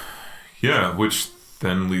 Yeah, which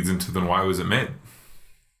then leads into, then why was it made?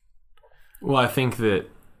 Well, I think that...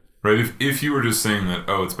 Right, if you were just saying that,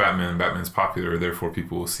 it's Batman's popular, therefore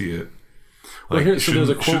people will see it. Like, there's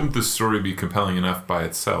a quote, shouldn't the story be compelling enough by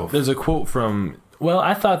itself? There's a quote from... Well,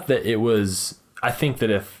 I thought that it was... I think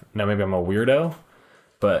that if... Now, maybe I'm a weirdo,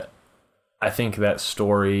 but I think that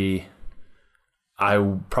story... I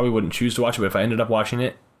probably wouldn't choose to watch it, but if I ended up watching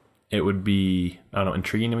it, it would be, I don't know,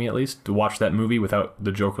 intriguing to me at least, to watch that movie without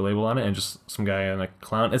the Joker label on it and just some guy and a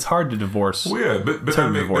clown. It's hard to divorce. Well, yeah, but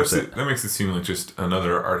that makes it seem like just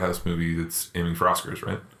another art house movie that's aiming for Oscars,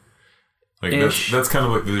 right? Like that's kind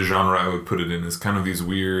of like the genre I would put it in, is kind of these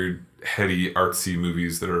weird, heady, artsy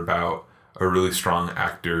movies that are about a really strong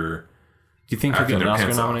actor. Do you think he'll get an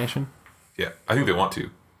Oscar nomination? Yeah, I think they want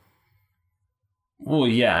to. Well,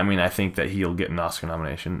 yeah, I mean, I think that he'll get an Oscar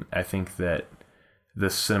nomination. I think that the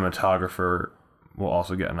cinematographer will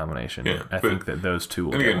also get a nomination. Yeah, I think that those two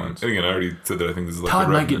will get ones. And again, I already said that I think this is like Todd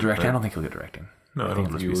might get directing. Right? I don't think he'll get directing. No, I don't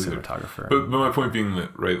think he'll be either. Cinematographer. But my point being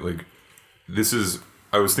that, right, like, this is...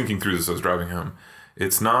 I was thinking through this as I was driving home.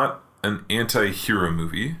 It's not an anti-hero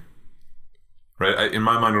movie, right? In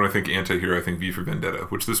my mind, when I think anti-hero, I think V for Vendetta,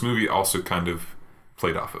 which this movie also kind of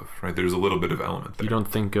played off of, right? There's a little bit of element there. You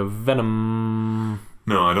don't think of Venom...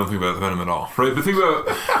 No, I don't think about Venom at all, right? But think about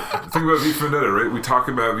V for Vendetta, right? We talk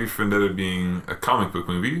about V for Vendetta being a comic book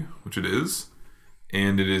movie, which it is,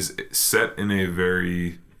 and it is set in a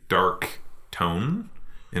very dark tone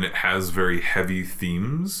and it has very heavy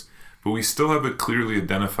themes, but we still have a clearly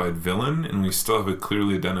identified villain and we still have a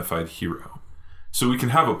clearly identified hero. So we can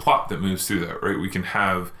have a plot that moves through that, right? We can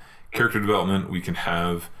have character development, we can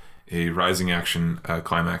have a rising action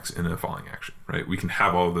climax and a falling action, right? We can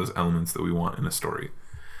have all of those elements that we want in a story.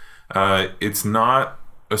 It's not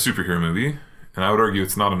a superhero movie, and I would argue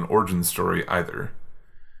it's not an origin story either.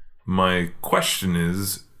 My question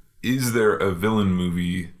is there a villain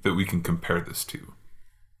movie that we can compare this to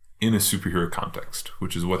in a superhero context,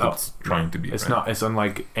 which is what it's trying to be? It's right? not. It's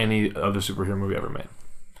unlike any other superhero movie ever made.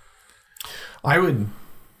 I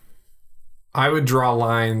would draw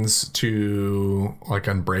lines to like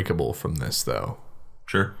Unbreakable from this though.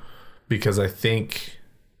 Sure. Because I think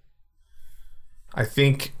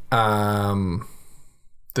that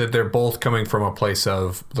they're both coming from a place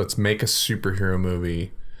of let's make a superhero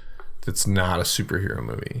movie that's not a superhero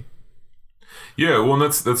movie. Yeah, well, and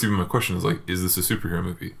that's even my question is like, is this a superhero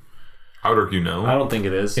movie? I would argue no. I don't think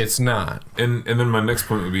it is. It's not. And then my next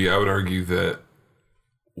point would be, I would argue that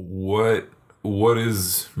what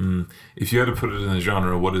is if you had to put it in a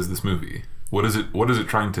genre, what is this movie? What is it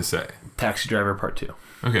trying to say? Taxi Driver Part 2.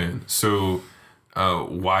 Okay, so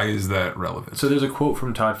why is that relevant? So there's a quote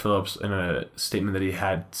from Todd Phillips in a statement that he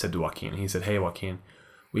had said to Joaquin. He said, "Hey, Joaquin,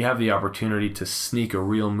 we have the opportunity to sneak a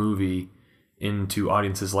real movie into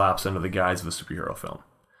audiences' laps under the guise of a superhero film."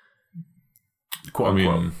 Quote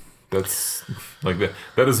unquote. That's like that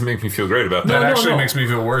doesn't make me feel great about That that. actually makes me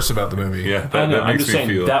feel worse about the movie. Yeah, I know, that I'm makes just me saying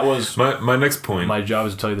feel. that was my next point. my job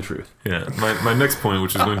is to tell you the truth. Yeah, my next point,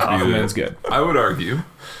 which is going to be Aquaman's good. I would argue.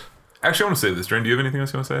 Actually, I want to say this. Dren, do you have anything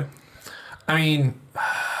else you want to say? I mean,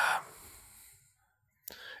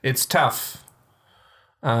 it's tough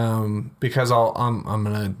because I'm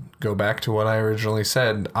gonna go back to what I originally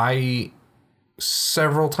said. I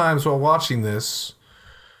several times while watching this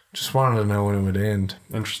just wanted to know when it would end.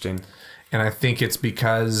 Interesting. And I think it's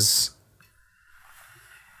because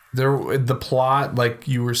the plot, like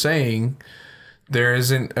you were saying, there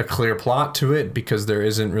isn't a clear plot to it because there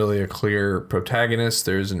isn't really a clear protagonist.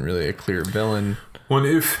 There isn't really a clear villain. Well,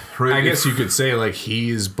 I guess you could say like he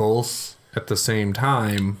is both at the same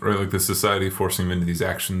time. Right, like the society forcing him into these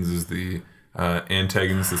actions is the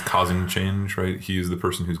antagonist that's causing change, right? He is the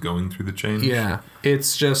person who's going through the change. Yeah,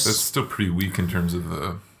 it's just... That's still pretty weak in terms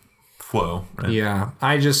of flow, right? Yeah,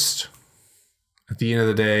 I just... At the end of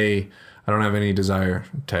the day, I don't have any desire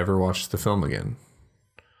to ever watch the film again.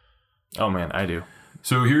 Oh man, I do.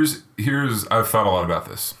 So here's I've thought a lot about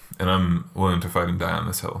this, and I'm willing to fight and die on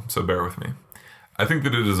this hill, so bear with me. I think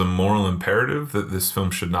that it is a moral imperative that this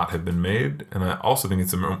film should not have been made, and I also think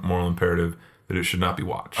it's a moral imperative that it should not be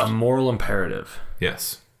watched. A moral imperative.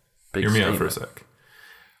 Yes. Big Hear me out statement. for a sec.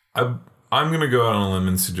 I'm going to go out on a limb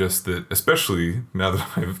and suggest that, especially now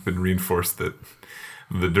that I've been reinforced that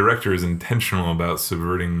the director is intentional about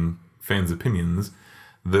subverting fans' opinions,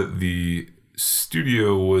 that the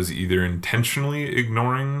studio was either intentionally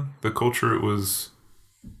ignoring the culture it was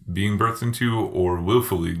being birthed into or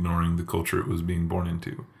willfully ignoring the culture it was being born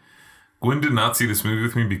into. Gwen did not see this movie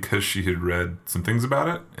with me because she had read some things about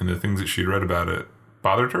it, and the things that she had read about it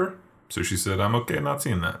bothered her. So she said, I'm okay not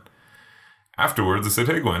seeing that. Afterwards, I said,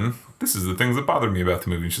 hey, Gwen, this is the things that bothered me about the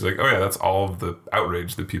movie. And she's like, oh, yeah, that's all of the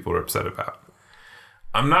outrage that people are upset about.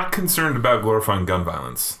 I'm not concerned about glorifying gun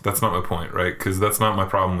violence. That's not my point, right? Because that's not my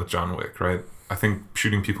problem with John Wick, right? I think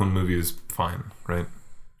shooting people in a movie is fine, right?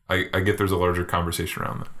 I get there's a larger conversation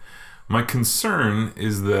around that. My concern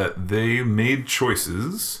is that they made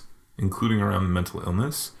choices, including around mental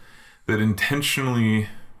illness, that intentionally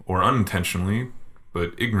or unintentionally,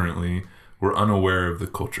 but ignorantly, were unaware of the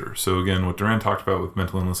culture. So again, what Duran talked about with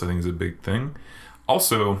mental illness, I think is a big thing.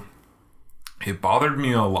 Also, it bothered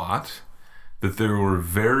me a lot that there were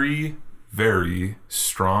very, very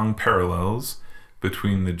strong parallels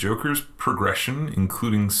between the Joker's progression,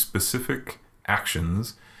 including specific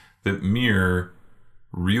actions that mirror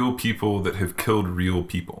real people that have killed real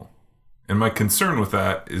people. And my concern with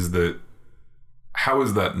that is that how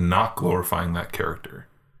is that not glorifying that character?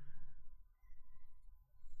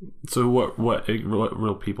 So what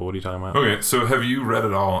real people? What are you talking about? Okay, so have you read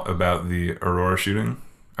at all about the Aurora shooting?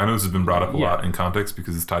 I know this has been brought up a lot in context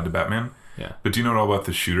because it's tied to Batman. Yeah. But do you know at all about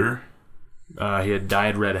the shooter? He had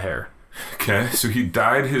dyed red hair. Okay, so he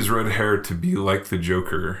dyed his red hair to be like the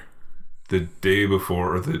Joker the day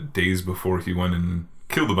before or the days before he went and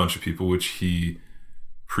killed a bunch of people, which he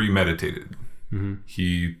premeditated. Mm-hmm.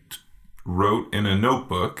 He wrote in a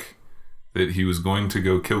notebook that he was going to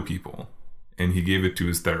go kill people, and he gave it to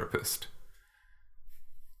his therapist.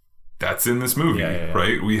 That's in this movie,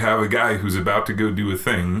 right? We have a guy who's about to go do a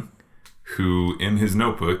thing who in his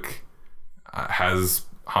notebook has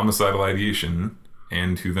homicidal ideation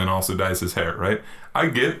and who then also dyes his hair, right? I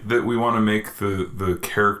get that we want to make the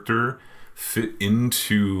character fit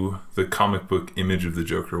into the comic book image of the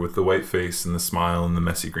Joker with the white face and the smile and the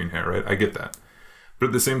messy green hair, right? I get that. But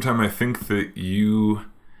at the same time, I think that you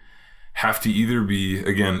have to either be,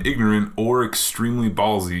 again, ignorant or extremely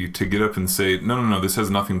ballsy to get up and say, no, this has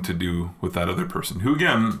nothing to do with that other person, who,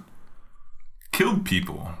 again, killed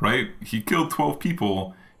people, right? He killed 12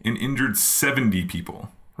 people and injured 70 people,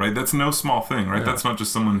 right? That's no small thing, right? Yeah. That's not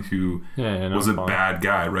just someone who was a bad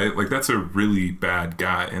guy, right? Like, that's a really bad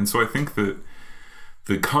guy. And so I think that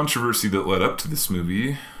the controversy that led up to this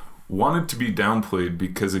movie wanted to be downplayed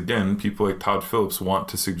because, again, people like Todd Phillips want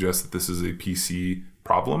to suggest that this is a PC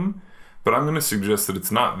problem. But I'm going to suggest that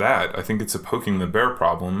it's not that. I think it's a poking the bear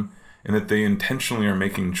problem, and that they intentionally are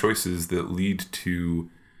making choices that lead to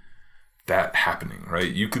that happening,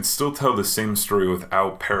 right? You could still tell the same story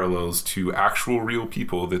without parallels to actual real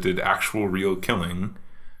people that did actual real killing,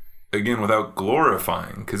 again, without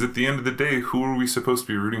glorifying. Because at the end of the day, who are we supposed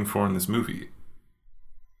to be rooting for in this movie?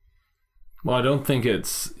 Well, I don't think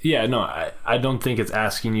it's... I don't think it's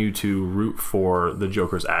asking you to root for the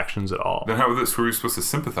Joker's actions at all. Then how are we supposed to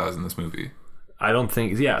sympathize in this movie? I don't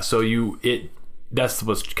think... Yeah, so that's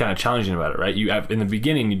what's kind of challenging about it, right? You have, in the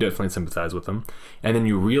beginning, you definitely sympathize with him, and then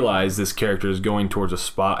you realize this character is going towards a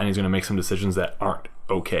spot and he's going to make some decisions that aren't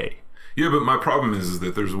okay. Yeah, but my problem is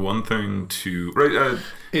that there's one thing to... Right,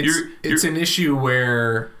 it's an issue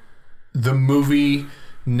where the movie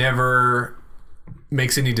never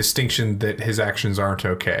makes any distinction that his actions aren't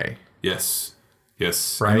okay. Yes.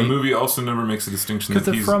 Right? And the movie also never makes a distinction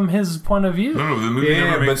that he's... from his point of view. No, the movie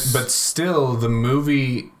never makes... but still, the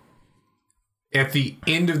movie... At the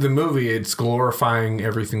end of the movie, it's glorifying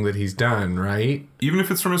everything that he's done, right? Even if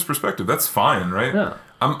it's from his perspective, that's fine, right? Yeah.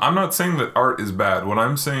 I'm not saying that art is bad. What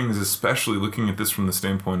I'm saying is, especially looking at this from the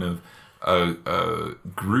standpoint of a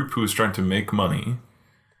group who is trying to make money,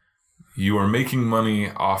 you are making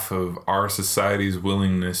money off of our society's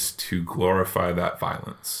willingness to glorify that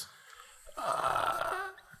violence.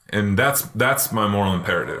 And that's my moral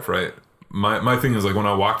imperative, right? My thing is, like, when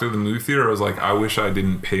I walked into the movie theater, I was like, I wish I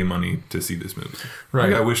didn't pay money to see this movie.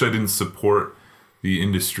 Right. Like, I wish I didn't support the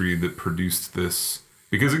industry that produced this.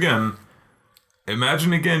 Because, again,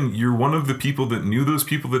 imagine, again, you're one of the people that knew those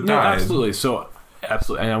people that died. Absolutely. So,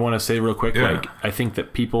 absolutely. And I want to say real quick, like, I think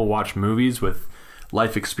that people watch movies with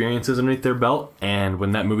life experiences underneath their belt, and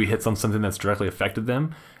when that movie hits on something that's directly affected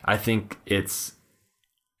them, I think it's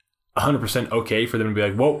 100% okay for them to be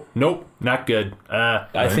like, whoa, nope, not good.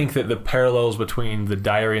 I think that the parallels between the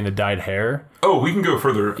diary and the dyed hair... Oh, we can go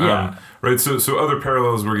further. Yeah. Right, so other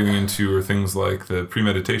parallels we're getting into are things like the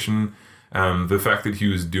premeditation, the fact that he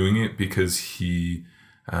was doing it because he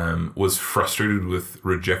was frustrated with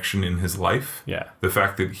rejection in his life. Yeah. The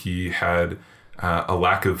fact that he had a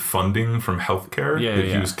lack of funding from healthcare,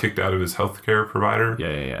 he was kicked out of his healthcare provider.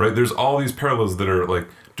 Yeah. Right, there's all these parallels that are like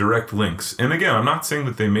direct links. And again, I'm not saying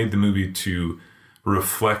that they made the movie to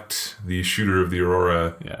reflect the shooter of the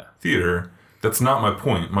Aurora Theater. That's not my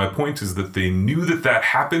point. My point is that they knew that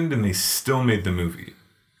happened and they still made the movie.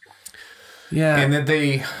 Yeah. And that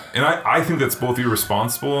they... And I think that's both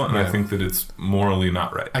irresponsible and I think that it's morally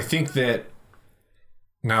not right. I think that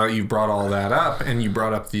now that you brought all that up and you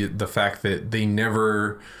brought up the fact that they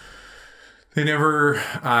never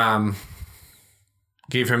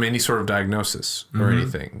gave him any sort of diagnosis or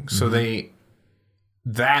anything. So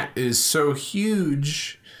that is so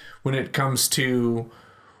huge when it comes to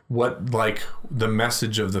what, like, the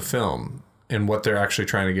message of the film and what they're actually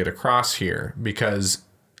trying to get across here. Because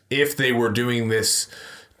if they were doing this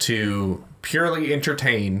to purely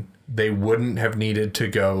entertain, they wouldn't have needed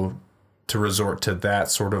to resort to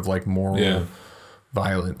that sort of, like, moral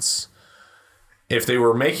violence. If they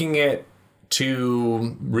were making it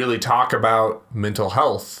to really talk about mental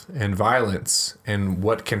health and violence and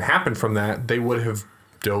what can happen from that, they would have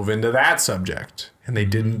dove into that subject, and they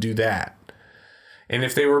didn't do that. And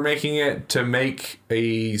if they were making it to make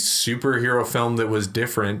a superhero film that was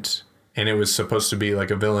different and it was supposed to be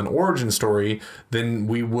like a villain origin story, then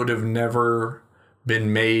we would have never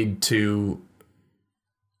been made to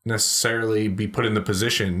necessarily be put in the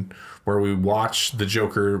position where we watch the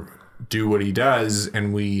Joker do what he does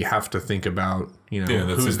and we have to think about,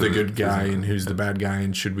 who's the good guy and who's the bad guy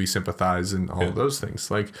and should we sympathize and all of those things.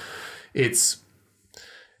 Like, it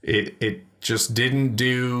just didn't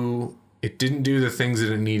do the things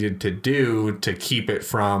that it needed to do to keep it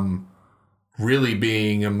from really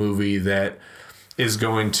being a movie that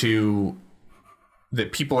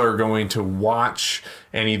people are going to watch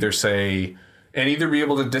and either say, and either be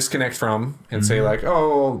able to disconnect from and say like,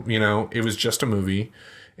 oh, you know, it was just a movie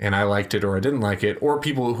and I liked it or I didn't like it, or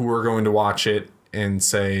people who are going to watch it and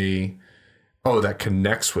say, oh, that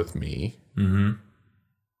connects with me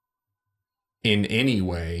in any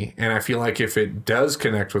way. And I feel like if it does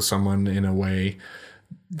connect with someone in a way,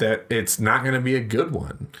 that it's not going to be a good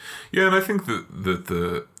one. Yeah, and I think that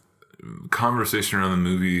the conversation around the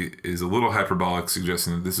movie is a little hyperbolic,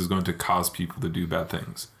 suggesting that this is going to cause people to do bad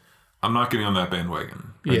things. I'm not getting on that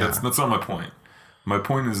bandwagon. Right? Yeah. That's not my point. My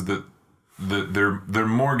point is that they're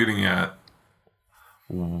more getting at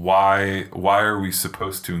why are we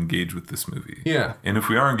supposed to engage with this movie? Yeah. And if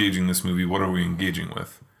we are engaging this movie, what are we engaging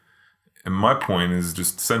with? And my point is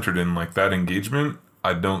just centered in like that engagement,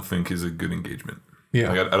 I don't think is a good engagement.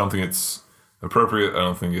 Yeah. Like, I don't think it's appropriate. I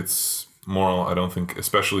don't think it's moral. I don't think,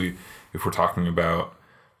 especially if we're talking about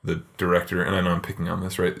the director, and I know I'm picking on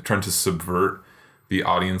this, right? Trying to subvert the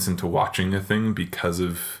audience into watching a thing because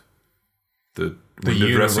of the window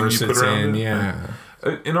dressing you put around it. Yeah.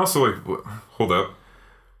 And also, like, hold up.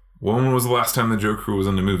 When was the last time the Joker was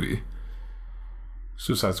in the movie?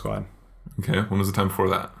 Suicide Squad. Okay. When was the time before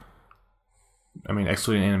that? I mean,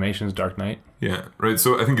 excluding animations, Dark Knight. Yeah. Right.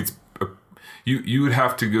 So I think it's you would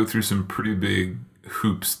have to go through some pretty big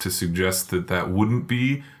hoops to suggest that wouldn't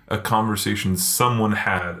be a conversation someone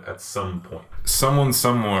had at some point. Someone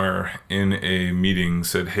somewhere in a meeting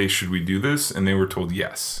said, hey, should we do this? And they were told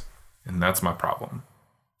yes. And that's my problem.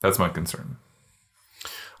 That's my concern.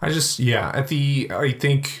 I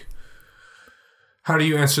think, how do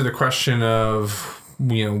you answer the question of,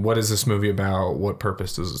 you know, what is this movie about? What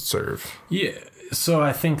purpose does it serve? Yeah. So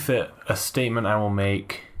I think that a statement I will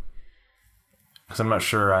make, because I'm not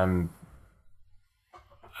sure I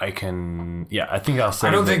think I'll say.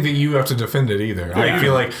 I don't think that you have to defend it either. I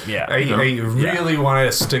feel like I really want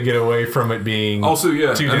us to get away from it being also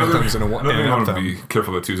two anthems and another thing I want to anthem. be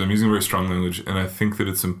careful about too is I'm using very strong language, and I think that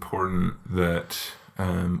it's important that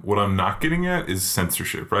what I'm not getting at is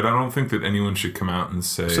censorship, right? I don't think that anyone should come out and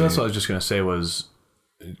say. So that's what I was just going to say was.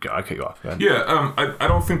 I cut you off. Go ahead. Yeah, I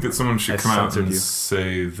don't think that someone should come out and you.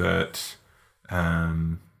 say that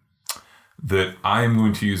that I am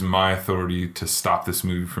going to use my authority to stop this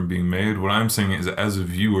movie from being made. What I'm saying is, as a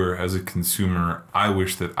viewer, as a consumer, I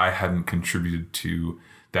wish that I hadn't contributed to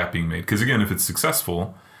that being made. Because again, if it's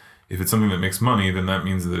successful, if it's something that makes money, then that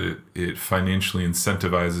means that it financially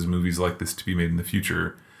incentivizes movies like this to be made in the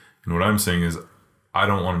future. And what I'm saying is, I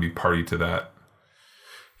don't want to be party to that.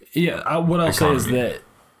 Yeah, what I'll say is that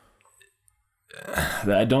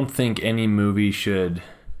I don't think any movie should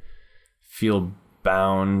feel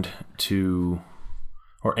bound to,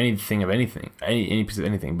 or anything of anything, any piece of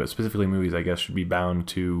anything, but specifically movies, I guess, should be bound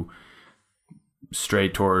to stray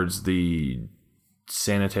towards the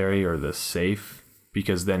sanitary or the safe,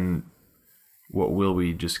 because then what will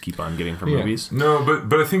we just keep on getting from movies? No,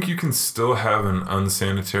 but I think you can still have an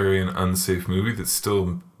unsanitary and unsafe movie that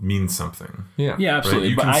still means something. Yeah, absolutely. Right?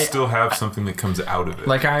 You but can still have something that comes out of it.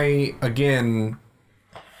 Like I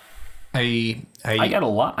got a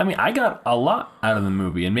lot. I mean, I got a lot out of the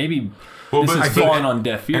movie, and maybe but this I is think falling on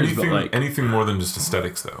deaf ears. But like anything more than just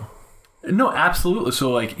aesthetics, though. No, absolutely.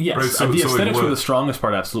 So, like, yes, Right, so the like aesthetics what- were the strongest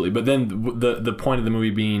part, absolutely. But then the point of the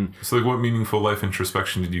movie being, So, like, what meaningful life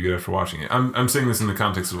introspection did you get after watching it? I'm saying this in the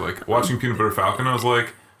context of, like, watching Peanut Butter Falcon, I was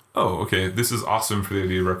like, oh, okay, this is awesome for the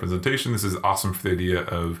idea of representation. This is awesome for the idea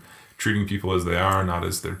of treating people as they are, not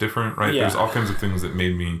as they're different, right? Yeah. There's all kinds of things that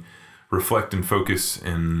made me reflect and focus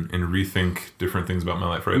and rethink different things about my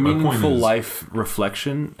life, right? My point meaningful is, life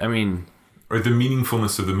reflection. I mean, right, the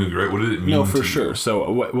meaningfulness of the movie, right? What did it mean no, to for you? sure.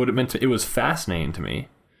 So what it meant to, it was fascinating to me.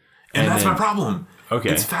 And that's then- my problem. Okay.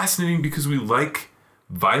 It's fascinating because we like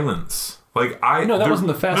violence. Like No, that wasn't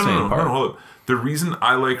the fascinating part. No, hold up. The reason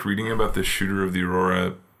I like reading about the shooter of the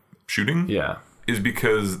Aurora shooting Yeah. is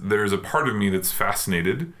because there's a part of me that's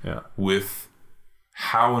fascinated Yeah. with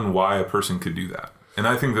how and why a person could do that. And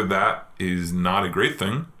I think that is not a great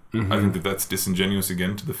thing. Mm-hmm. I think that that's disingenuous,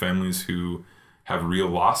 again, to the families who have real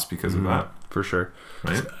loss because of that, For sure.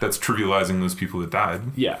 right? That's trivializing those people that died.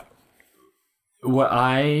 Yeah.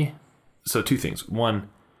 So two things. One,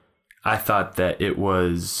 I thought that it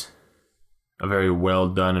was a very well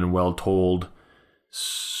done and well told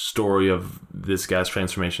story of this guy's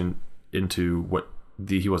transformation into what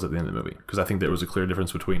he was at the end of the movie. Because I think there was a clear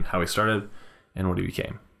difference between how he started and what he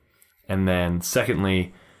became. And then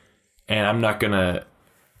secondly, and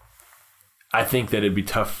I think that it'd be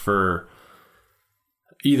tough for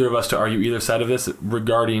either of us to argue either side of this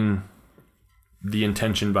regarding the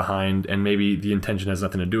intention behind, and maybe the intention has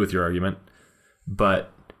nothing to do with your argument,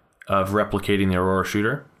 but of replicating the Aurora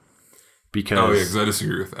shooter. Because Oh, yeah, because I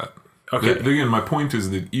disagree with that. Okay. Again, my point is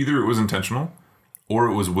that either it was intentional or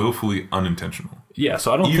it was willfully unintentional. Yeah,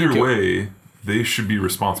 so I don't Either think way, they should be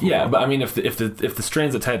responsible. Yeah, for it. but I mean, if the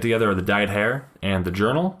strands that tie it together are the dyed hair and the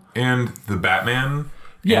journal. And the Batman.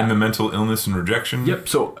 Yeah. And the mental illness and rejection. Yep.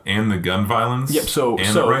 So and the gun violence. Yep. So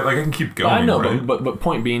right, like I can keep going. I know, right? but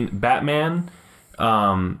point being, Batman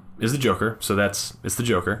is the Joker, so it's the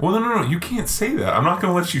Joker. Well, no, you can't say that. I'm not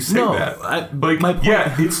going to let you say No, that. my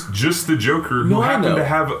point, It's just the Joker who happened to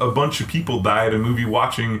have a bunch of people die at a movie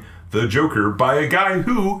watching the Joker by a guy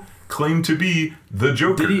who claimed to be the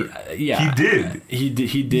Joker. Did he? Yeah, he did. He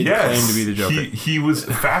did claim to be the Joker. He was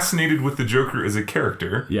fascinated with the Joker as a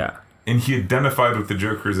character. Yeah. And he identified with the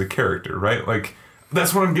Joker as a character, right? Like,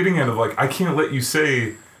 that's what I'm getting at. Of like, I can't let you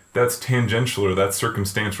say that's tangential or that's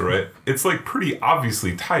circumstantial, right? It's like pretty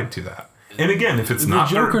obviously tied to that. And again, if it's not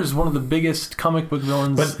the Joker is one of the biggest comic book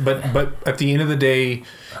villains. But at the end of the day,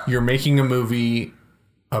 you're making a movie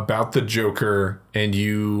about the Joker, and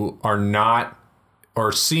you are not,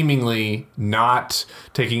 or seemingly not,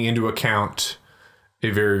 taking into account a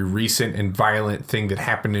very recent and violent thing that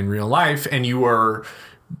happened in real life, and you are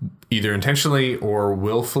either intentionally or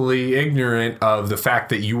willfully ignorant of the fact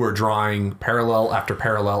that you were drawing parallel after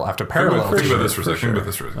parallel after parallel. Think about this for a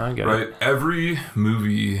second. I get right? it. Every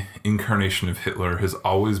movie incarnation of Hitler has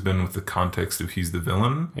always been with the context of he's the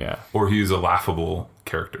villain, Yeah. or he is a laughable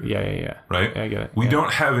character. Yeah. Right? Yeah, I get it. We Yeah.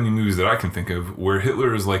 don't have any movies that I can think of where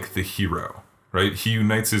Hitler is like the hero, right? He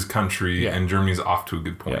unites his country and Germany's off to a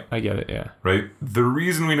good point. Yeah, I get it. Yeah. Right? The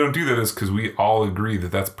reason we don't do that is because we all agree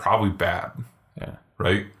that that's probably bad. Yeah.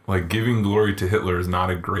 Right? Like giving glory to Hitler is not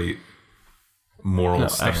a great moral No,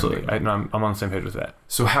 standing. absolutely. I'm on the same page with that.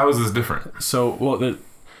 So how is this different? So,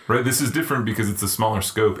 Right? This is different because it's a smaller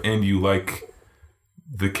scope and you like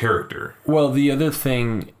the character. the other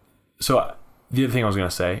thing I was going to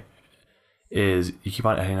say is, you keep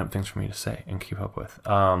on adding up things for me to say and keep up with,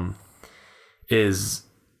 is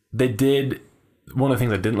they did, one of the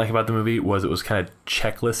things I didn't like about the movie was it was kind of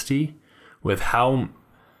checklisty with how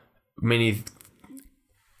many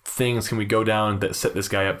things can we go down that set this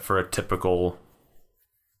guy up for a typical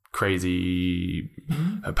crazy,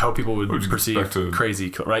 how people would perceive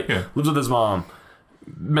crazy, right? Yeah. Lives with his mom,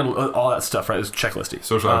 mental, all that stuff, right? It's checklisty.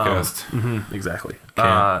 Social outcast. Exactly.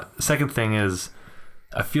 Second thing is,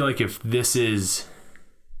 I feel like if this is,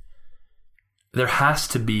 there has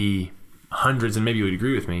to be hundreds, and maybe you would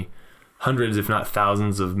agree with me, hundreds, if not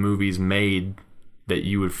thousands of movies made that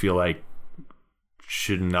you would feel like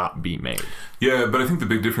should not be made. Yeah, but I think the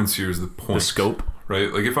big difference here is the point. The scope.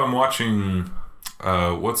 Right? Like if I'm watching,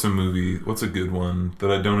 what's a good one that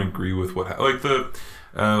I don't agree with like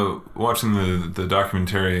watching the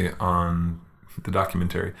documentary on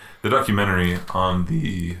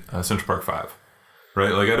the Central Park 5.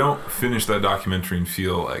 Right? Like I don't finish that documentary and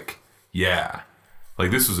feel like, yeah,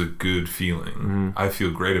 like this was a good feeling. I feel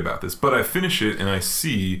great about this. But I finish it and I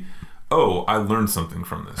see, oh, I learned something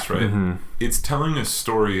from this, right? It's telling a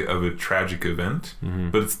story of a tragic event,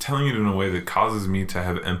 but it's telling it in a way that causes me to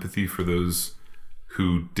have empathy for those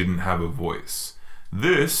who didn't have a voice.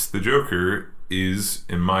 This, the Joker, is,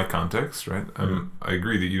 in my context, right? I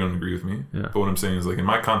agree that you don't agree with me, but what I'm saying is, like, in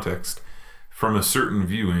my context, from a certain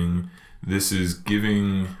viewing, this is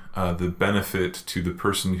giving the benefit to the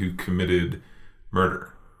person who committed murder.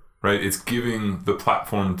 Right? It's giving the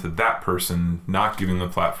platform to that person, not giving the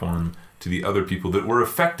platform to the other people that were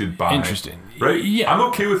affected by. Interesting. Right? Yeah. I'm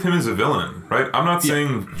okay with him as a villain, right? I'm not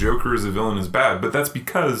saying Joker as a villain is bad, but that's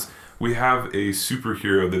because we have a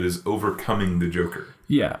superhero that is overcoming the Joker.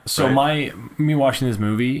 Yeah. So me watching this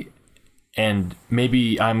movie, and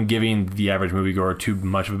maybe I'm giving the average moviegoer too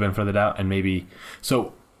much of a benefit of the doubt, and maybe,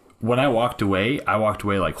 so when I walked away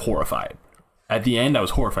like horrified. At the end, I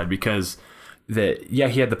was horrified because he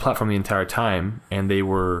had the platform the entire time, and they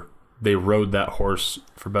rode that horse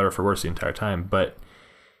for better or for worse the entire time. But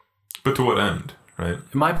to what end, right?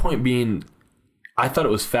 My point being, I thought it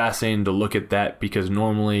was fascinating to look at that because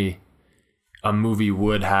normally a movie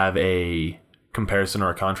would have a comparison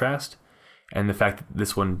or a contrast, and the fact that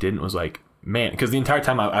this one didn't was like, man, because the entire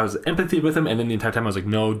time I was empathy with him, and then the entire time I was like,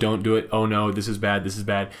 no, don't do it. Oh no, this is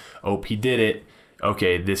bad. Oh, he did it.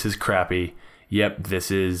 Okay, this is crappy. Yep,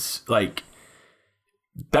 this is like.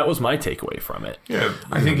 That was my takeaway from it. Yeah,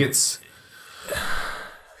 I think it's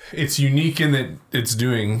unique in that it's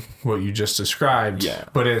doing what you just described. Yeah.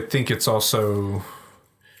 But I think it's also,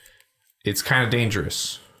 it's kind of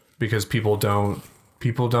dangerous because people don't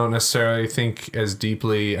necessarily think as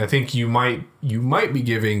deeply. I think you might be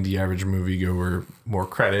giving the average moviegoer more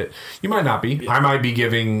credit. You might not be. I might be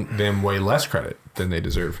giving them way less credit than they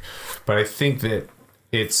deserve. But I think that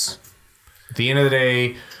it's, at the end of the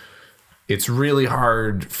day, it's really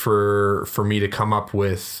hard for me to come up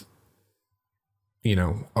with, you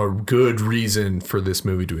know, a good reason for this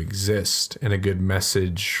movie to exist and a good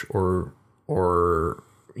message or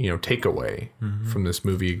you know, takeaway from this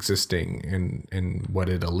movie existing and what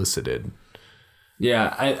it elicited.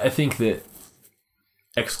 Yeah, I think that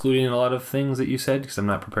excluding a lot of things that you said, because I'm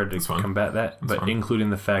not prepared to combat that, but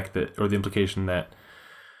including the fact that, or the implication that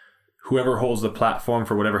whoever holds the platform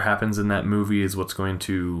for whatever happens in that movie is what's going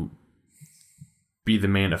to be the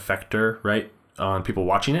main effector, right, on people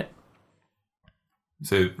watching it.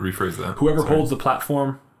 Rephrase that. Whoever holds the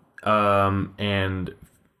platform and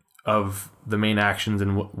of the main actions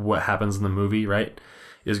and what happens in the movie, right,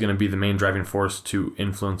 is going to be the main driving force to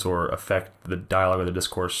influence or affect the dialogue or the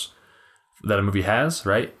discourse that a movie has,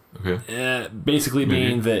 right? Okay. Basically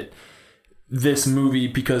being that this movie,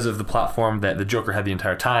 because of the platform that the Joker had the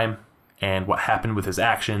entire time and what happened with his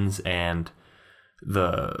actions and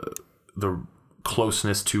the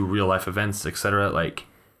closeness to real life events, etc., like,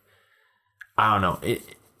 I don't know.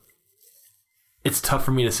 It's tough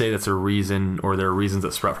for me to say that's a reason, or there are reasons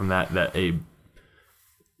that sprout from that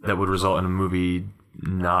would result in a movie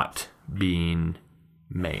not being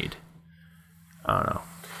made. I don't know.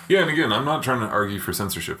 Yeah, and again, I'm not trying to argue for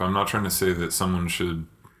censorship. I'm not trying to say that someone should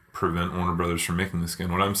prevent Warner Brothers from making this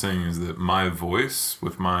again. What I'm saying is that my voice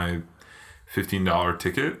with my $15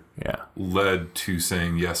 ticket led to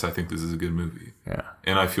saying, yes, I think this is a good movie. Yeah.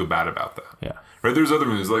 And I feel bad about that. Yeah. Right? There's other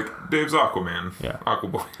movies like Dave's Aquaman. Yeah.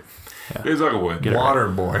 Aquaboy. Yeah. Dave's Aquaboy.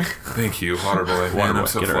 Waterboy. Thank you, Waterboy. Man, I'm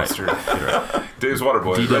so Get flustered. Right. Dave's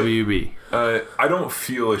Waterboy. DWB. Right? I don't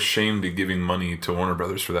feel ashamed of giving money to Warner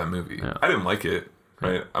Brothers for that movie. Yeah. I didn't like it.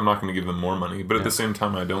 Right? I'm not going to give them more money, but at the same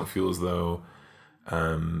time, I don't feel as though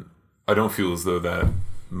that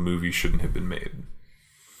movie shouldn't have been made.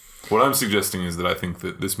 What I'm suggesting is that I think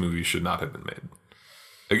that this movie should not have been made.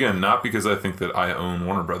 Again, not because I think that I own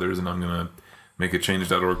Warner Brothers and I'm going to make a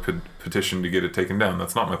change.org petition to get it taken down.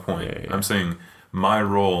 That's not my point. Yeah. I'm saying my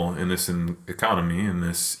role in this economy, in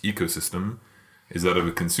this ecosystem, is that of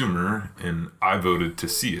a consumer, and I voted to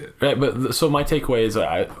see it. Right, but so my takeaway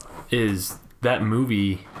is that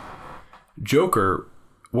movie, Joker,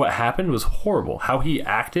 what happened was horrible. How he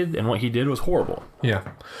acted and what he did was horrible. Yeah.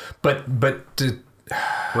 But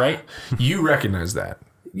right? You recognize that.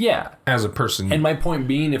 Yeah. As a person. And my point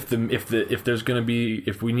being, if we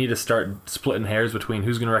need to start splitting hairs between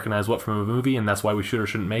who's going to recognize what from a movie, and that's why we should or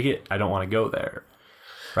shouldn't make it, I don't want to go there.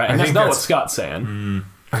 Right? And that's not what Scott's saying.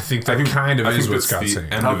 I think that kind of is what Scott's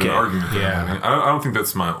saying. End of an argument. Yeah. I don't think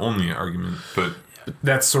that's my only argument, but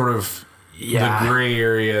that's sort of the gray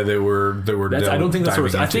area that we're I don't think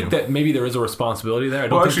that's I think that maybe there is a responsibility there. I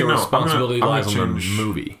don't think the responsibility lies on the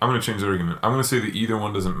movie. I'm going to change the argument. I'm going to say that either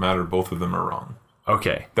one doesn't matter. Both of them are wrong.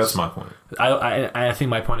 Okay. That's my point. I think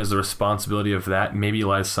my point is the responsibility of that maybe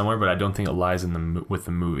lies somewhere, but I don't think it lies with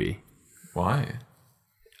the movie. Why?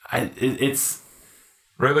 It's...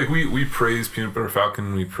 Right, like we praised Peanut Butter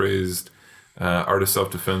Falcon, we praised Art of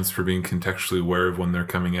Self-Defense for being contextually aware of when they're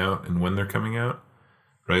coming out and when they're coming out.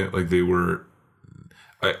 Right? Like they were...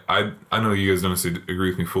 I know you guys don't necessarily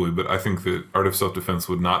agree with me fully, but I think that Art of Self-Defense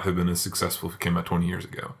would not have been as successful if it came out 20 years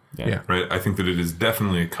ago. Yeah. Right? I think that it is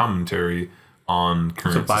definitely a commentary on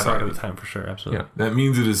current society. At the time, for sure, absolutely. Yeah. That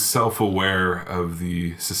means it is self-aware of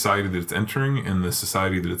the society that it's entering and the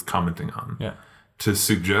society that it's commenting on. Yeah. To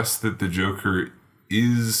suggest that the Joker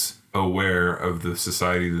is aware of the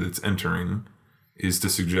society that it's entering is to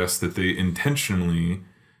suggest that they intentionally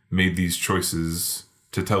made these choices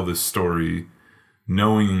to tell this story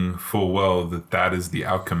knowing full well that that is the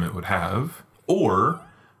outcome it would have, or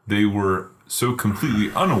they were so completely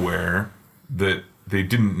unaware that they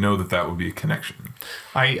didn't know that that would be a connection.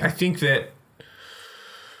 I think that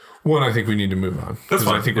I think we need to move on. That's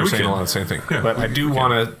fine. I think we're saying a lot of the same thing. Yeah, but I do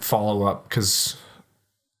want to follow up because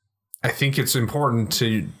I think it's important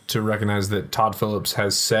to recognize that Todd Phillips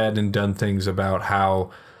has said and done things about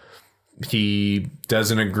how he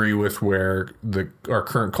doesn't agree with where our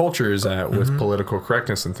current culture is at with political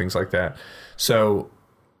correctness and things like that. So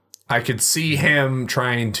I could see him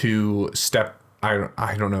trying to step, I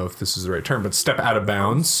don't know if this is the right term, but step out of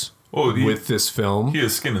bounds with this film. He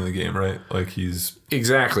has skin in the game, right? Like he's...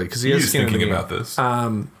 Exactly, because he has skin in the game. He's thinking about this.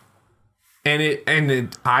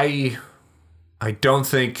 I don't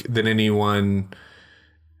think that anyone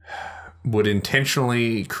would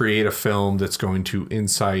intentionally create a film that's going to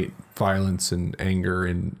incite violence and anger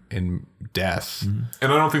and death. And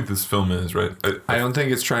I don't think this film is, right? I don't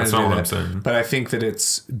think it's trying to do that. But I think that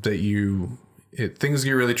things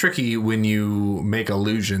get really tricky when you make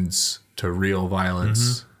allusions to real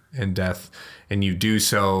violence and death, and you do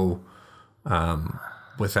so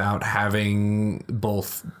without having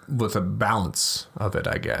both with a balance of it,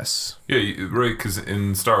 I guess. Yeah, right. Because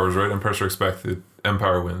in Star Wars, right, Empire Strikes Back, the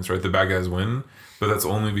Empire wins, right? The bad guys win, but that's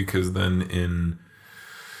only because then in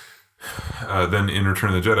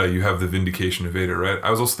Return of the Jedi, you have the vindication of Vader, right?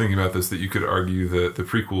 I was also thinking about this, that you could argue that the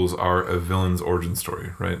prequels are a villain's origin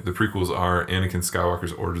story, right? The prequels are Anakin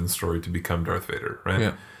Skywalker's origin story to become Darth Vader, right?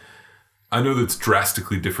 Yeah. I know that's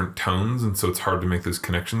drastically different tones, and so it's hard to make those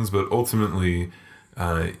connections, but ultimately,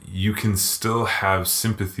 you can still have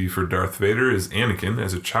sympathy for Darth Vader as Anakin,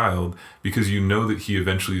 as a child, because you know that he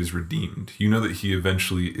eventually is redeemed. You know that he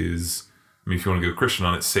eventually is, I mean, if you want to go Christian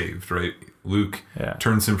on it, saved, right? Luke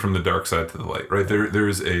turns him from the dark side to the light, right? There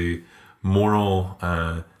is a moral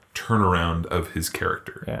turnaround of his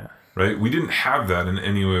character, right? We didn't have that in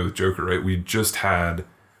any way with Joker, right? We just had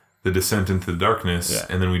the descent into the darkness,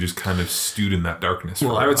 and then we just kind of stewed in that darkness.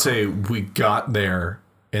 Well, I would say we got there,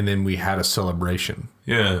 and then we had a celebration.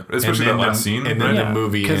 Yeah, especially that last scene. And then the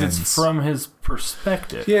movie ends. Because it's from his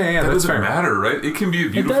perspective. Yeah, that that's doesn't fair. matter, right? It can be a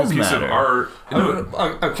beautiful piece of art.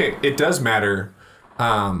 Okay, it does matter.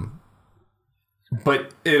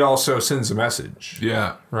 But it also sends a message.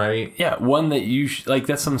 Yeah. Right? Yeah, one that you... like,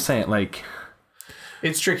 that's what I'm saying. Like...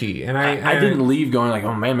 It's tricky, and I didn't leave going like,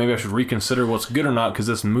 oh man, maybe I should reconsider what's good or not, because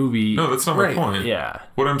this movie... No, that's not my point. Yeah.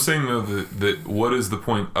 What I'm saying, though, that what is the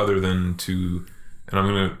point other than to... And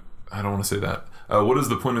I don't want to say that. What is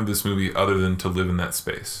the point of this movie other than to live in that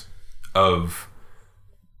space of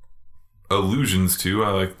allusions to, I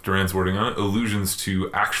like Duran's wording on it, allusions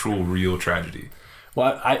to actual real tragedy?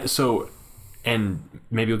 Well, and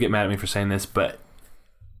maybe you'll get mad at me for saying this, but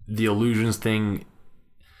the illusions thing...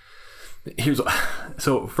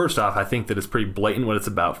 So first off, I think that it's pretty blatant what it's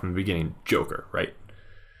about from the beginning. Joker, right?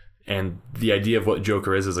 And the idea of what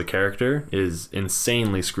Joker is as a character is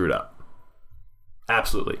insanely screwed up.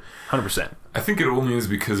 Absolutely. 100%. I think it only is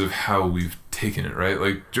because of how we've taken it, right?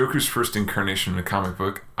 Like, Joker's first incarnation in a comic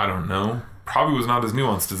book, I don't know, probably was not as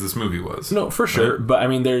nuanced as this movie was. No, for sure. Right?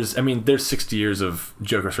 But there's 60 years of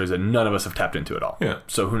Joker stories that none of us have tapped into at all. Yeah.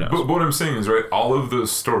 So who knows? But what I'm saying is, right, all of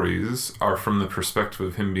those stories are from the perspective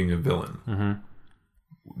of him being a villain.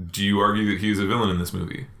 Mm-hmm. Do you argue that he is a villain in this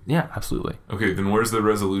movie? Yeah, absolutely. Okay, then where's the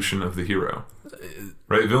resolution of the hero?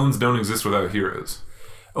 Right? Villains don't exist without heroes.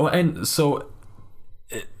 Oh, and so...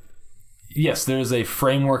 yes, there's a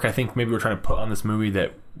framework I think maybe we're trying to put on this movie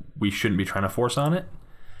that we shouldn't be trying to force on it.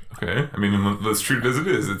 Okay, I mean, let's treat it as it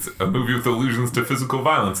is. It's a movie with allusions to physical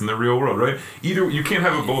violence in the real world, right? Either you can't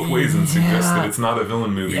have it both ways and suggest that it's not a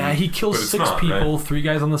villain movie. Yeah, he kills 6 people, right? 3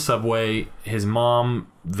 guys on the subway, his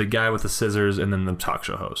mom, the guy with the scissors, and then the talk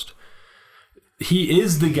show host. He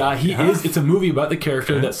is the guy. It's a movie about the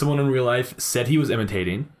character that someone in real life said he was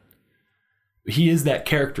imitating. He is that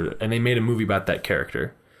character, and they made a movie about that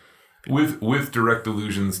character. With direct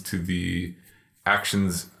allusions to the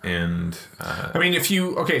actions and... I mean, if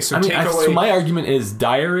you... Okay, so So my argument is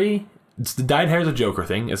Diary... It's the Dyed Hair is a Joker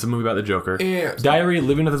thing. It's a movie about the Joker. Yeah. Diary,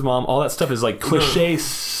 living with his mom, all that stuff is like cliche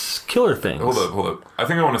killer things. Hold up. I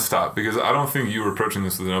think I want to stop, because I don't think you were approaching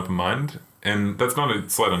this with an open mind. And that's not a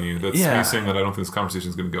slight on you. That's me saying that I don't think this conversation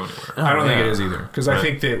is going to go anywhere. I don't think it is either. Because I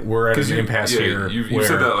think that we're at an impasse here. You've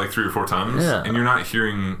said that like 3 or 4 times. Yeah. And you're not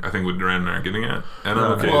hearing, I think, what Duran and I are getting at. And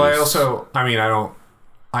I'm okay. Well,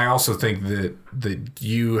 I also think that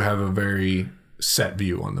you have a very set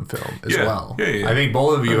view on the film as well. Yeah. I think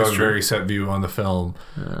both of you have a very set view on the film.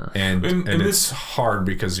 Yeah. And it's hard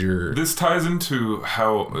because you're... This ties into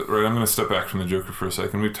how... Right, I'm going to step back from the Joker for a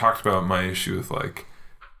second. We've talked about my issue with, like,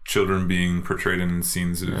 children being portrayed in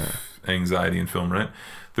scenes of anxiety in film, right?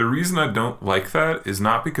 The reason I don't like that is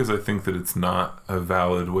not because I think that it's not a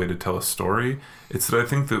valid way to tell a story. It's that I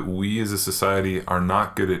think that we as a society are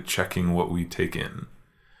not good at checking what we take in,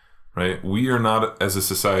 right? We are not, as a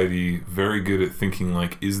society, very good at thinking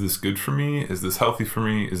like, is this good for me? Is this healthy for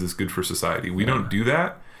me? Is this good for society? We don't do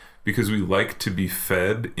that because we like to be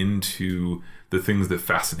fed into the things that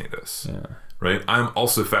fascinate us. Yeah. Right? I'm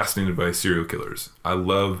also fascinated by serial killers. I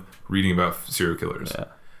love reading about serial killers. Yeah.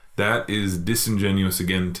 That is disingenuous,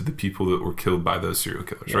 again, to the people that were killed by those serial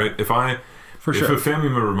killers, right? If a family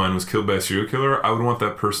member of mine was killed by a serial killer, I would want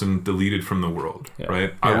that person deleted from the world,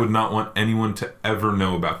 right? Yeah. I would not want anyone to ever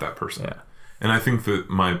know about that person. Yeah. And I think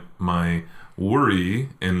that my worry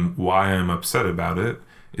and why I'm upset about it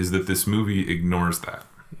is that this movie ignores that.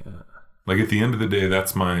 Yeah. Like, at the end of the day,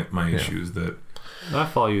 that's my issue, is that... I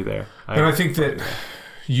follow you there. I think that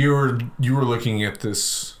you were looking at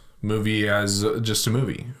this movie as just a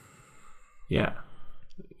movie. Yeah.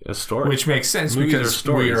 A story. Which makes sense because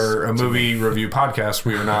we are a movie review podcast.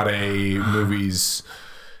 We are not a movies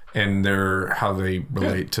and their how they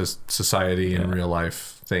relate to society and real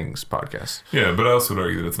life things podcast. Yeah, but I also would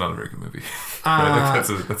argue that it's not a very good movie.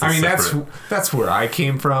 That's where I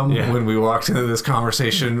came from when we walked into this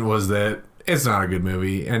conversation, was that it's not a good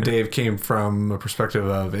movie, and Dave came from a perspective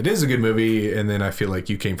of it is a good movie, and then I feel like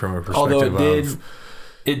you came from a perspective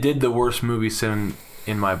it did the worst movie sin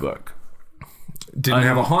in my book. Didn't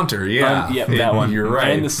have a haunter, that one. You're right.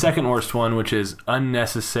 And the second worst one, which is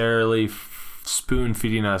unnecessarily spoon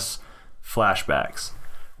feeding us flashbacks.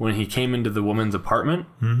 When he came into the woman's apartment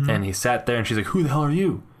and he sat there and she's like, "Who the hell are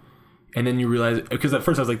you?" And then you realize, because at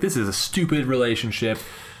first I was like, this is a stupid relationship.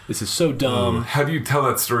 This is so dumb. How do you tell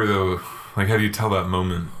that story though? Like, how do you tell that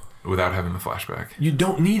moment without having the flashback? You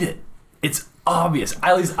don't need it. It's obvious.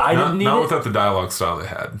 At least I didn't need it. Not without the dialogue style they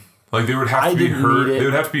had. Like, they would have to be her. They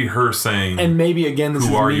would have to be her saying, and maybe again, this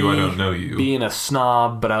 "Who is are me you? I don't know you." Being a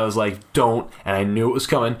snob, but I was like, don't. And I knew it was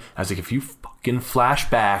coming. I was like, if you fucking flash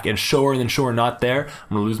back and show her and then show her not there,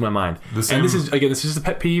 I'm gonna lose my mind. And this is just a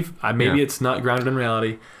pet peeve. Maybe it's not grounded in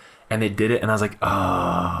reality. And they did it, and I was like,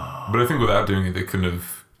 oh. But I think without doing it, they couldn't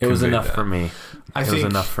have. It was enough for me. I think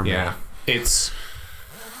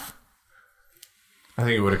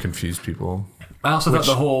it would have confused people. I also thought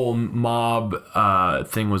the whole mob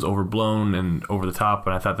thing was overblown and over the top,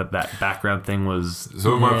 and I thought that background thing was...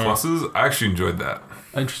 So my pluses, I actually enjoyed that.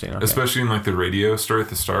 Interesting. Okay. Especially in like the radio story at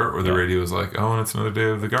the start, where the radio is like, "Oh, and it's another day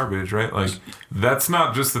of the garbage," right? Like, that's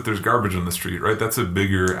not just that there's garbage on the street, right? That's a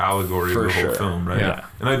bigger allegory of the whole film, right? Yeah.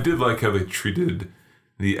 And I did like how they treated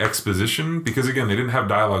the exposition, because again, they didn't have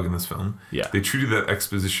dialogue in this film. Yeah. They treated that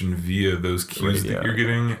exposition via those cues that you're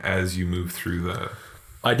getting as you move through the...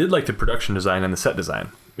 I did like the production design and the set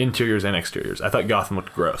design, interiors and exteriors. I thought Gotham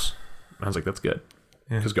looked gross. I was like, that's good,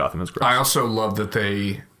 because Gotham is gross. I also love that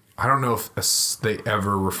I don't know if they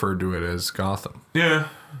ever referred to it as Gotham. Yeah,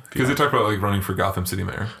 because they talk about like running for Gotham City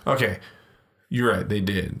Mayor. Okay, you're right, they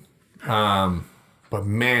did. But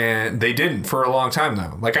man, they didn't for a long time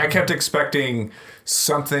though. Like, I kept expecting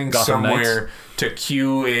something Gotham somewhere to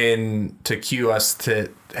cue us to,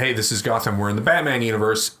 hey, this is Gotham. We're in the Batman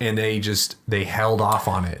universe, and they held off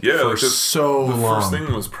on it for like so long. The first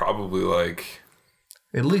thing was probably like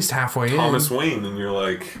at least halfway Thomas in. Wayne, and you're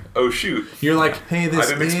like, oh shoot. You're like, hey, this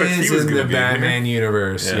is in the Batman here.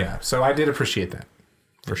 universe. Yeah. So I did appreciate that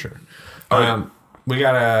for sure. We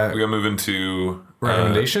gotta move into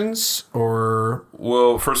recommendations, or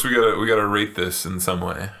well, first we gotta rate this in some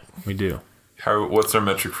way. We do. What's our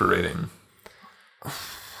metric for rating? I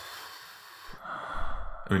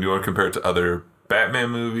mean, do you want to compare it to other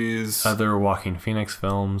Batman movies? Other Joaquin Phoenix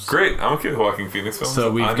films. Great, I'm okay with Joaquin Phoenix films.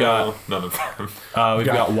 So we've got none of them. We've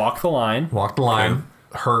got Walk the Line. Okay.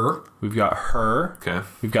 Her. We've got Her. Okay.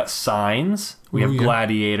 We've got Signs. We have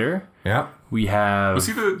Gladiator. Yeah. We have. Was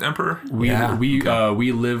he the Emperor? We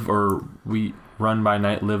run by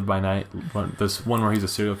night, live by night. This one where he's a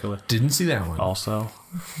serial killer. Didn't see that one. Also,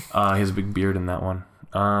 he has a big beard in that one.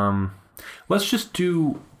 Let's just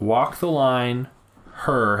do Walk the Line.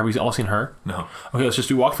 Her. Have we all seen Her? No. Okay, let's just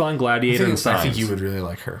do Walk the Line, Gladiator, and Signs. I think you would really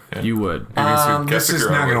like Her. Yeah. You would. This is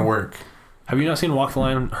not going to work. Have you not seen Walk the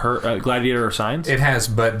Line, Her, Gladiator, or Signs? It has,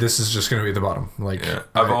 but this is just going to be at the bottom. Like,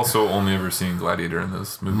 I've also only ever seen Gladiator in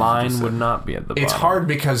those movies. Mine would not be at the bottom. It's hard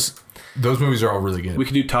because those movies are all really good. We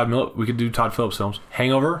could do Todd Phillips films.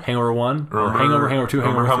 Hangover 1, Hangover 2, Remember Hangover 3.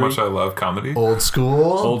 how much I love comedy? Old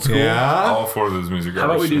School. Yeah. All four of those movies are garbage.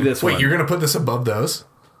 How about we do this one? Wait, you're going to put this above those?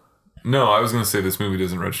 No, I was going to say this movie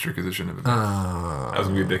doesn't register because it shouldn't have been. I was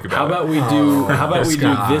going to be a dick about How about we do? How about we do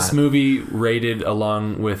Scott. this movie rated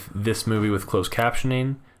along with this movie with closed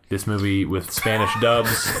captioning, this movie with Spanish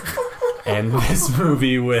dubs, and this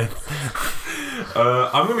movie with.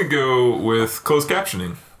 I'm going to go with closed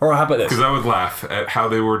captioning. Or how about this? Because I would laugh at how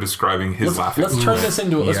they were describing his laughing. Let's turn this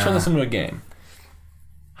into a game.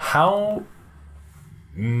 How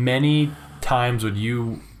many times would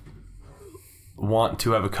you want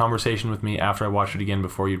to have a conversation with me after I watch it again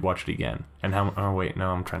before you'd watch it again? And how? Oh wait, no,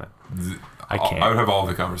 I'm trying to. I can't. I would have all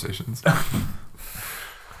the conversations.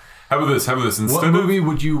 How about this? What movie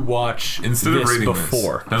would you watch instead of rating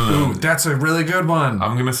before? This? No. Ooh, that's a really good one.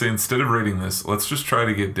 I'm gonna say instead of rating this, let's just try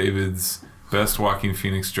to get David's best Joaquin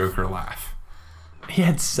Phoenix Joker laugh. He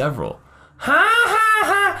had several. Ha ha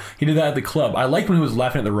ha! He did that at the club. I liked when he was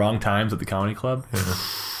laughing at the wrong times at the comedy club.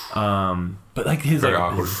 But like his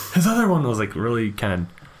other one was like really kind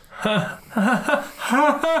of.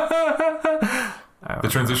 The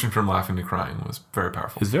transition from laughing to crying was very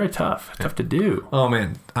powerful. It's very tough. Tough to do. Oh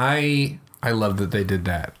man, I love that they did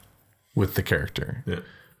that with the character. Yeah.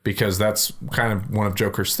 Because that's kind of one of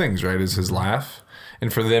Joker's things, right? Is his laugh,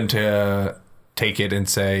 and for them to take it and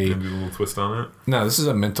say, Maybe a little twist on it. no, this is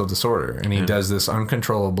a mental disorder, and he does this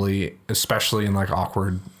uncontrollably, especially in like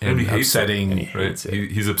awkward and he hates upsetting it, right?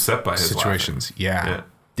 He's upset by his situations. laughing.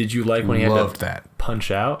 Did you like when he had Loved to that. punch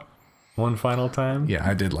out one final time? Yeah,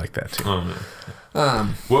 I did like that too. Oh man.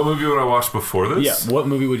 What movie would I watch before this? Yeah. What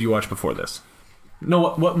movie would you watch before this?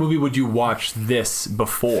 No, what movie would you watch this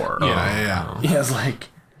before? Yeah. Yeah, it's like...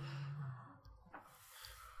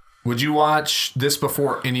 Would you watch this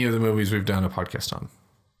before any of the movies we've done a podcast on?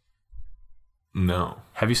 No.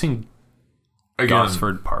 Have you seen Again,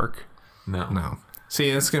 Gosford Park? No. No. See,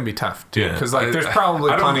 it's gonna be tough too, Yeah, because like there's I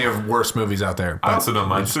probably don't- plenty of worse movies out there. I But also don't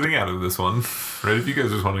mind sitting out of this one. Right? If you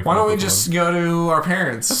guys just want to. why don't we just go to our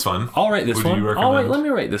parents? It's fun. I'll rate this Would one. you All right, recommend? let me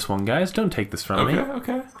rate this one, guys. Don't take this from me.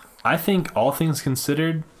 Okay. I think all things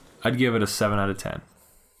considered, I'd give it a 7 out of 10.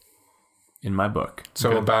 In my book.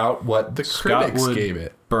 So about what the Scott critics would gave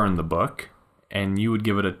it. burn the book, and you would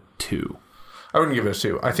give it a 2. I wouldn't give it a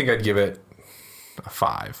 2. I think I'd give it a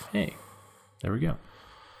 5. Hey, there we go.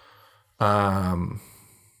 I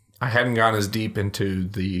hadn't gone as deep into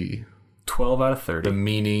the 12 out of 30.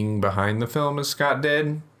 meaning behind the film as Scott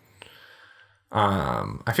did.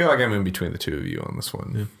 I feel like I'm in between the two of you on this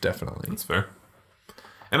one. Definitely. That's fair.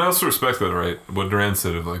 And I also respect that, right? What Duran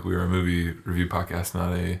said of like we were a movie review podcast,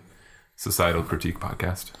 not a societal critique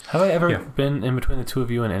podcast. Have I ever been in between the two of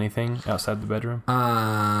you in anything outside the bedroom?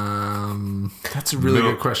 That's a really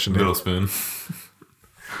good question. Middle spoon.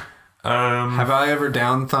 Have I ever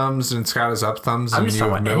down thumbs and Scott is up thumbs I'm and just you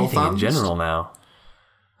talking have about middle anything in thumbs? general now.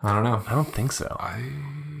 I don't know. I don't think so.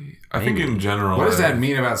 I think in general. What does that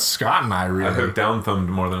mean about Scott and I, I really? have down thumbed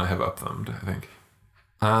more than I have up thumbed, I think.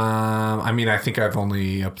 I mean, I think I've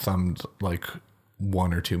only up thumbed like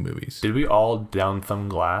 1 or 2 movies. Did we all down thumb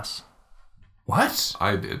Glass? What?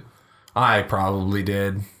 I did. I probably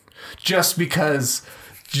did. Just because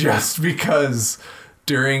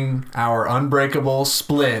during our Unbreakable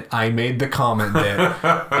split, I made the comment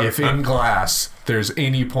that if in Glass there's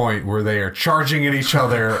any point where they are charging at each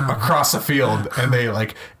other across a field and they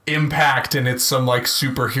like impact and it's some like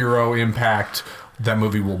superhero impact, that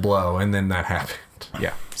movie will blow. And then that happened.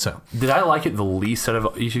 Yeah. So Did I like it the least out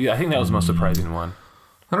of each of you? I think that was the most surprising one.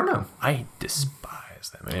 I don't know. I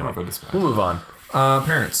despise that. Anyway, I despise we'll move on.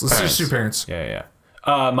 Parents. Let's just do parents. Yeah.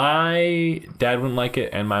 My dad wouldn't like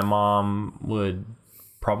it, and my mom would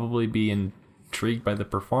probably be intrigued by the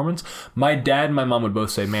performance. My dad and my mom would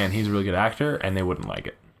both say, man, he's a really good actor, and they wouldn't like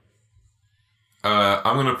it.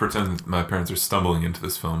 I'm going to pretend that my parents are stumbling into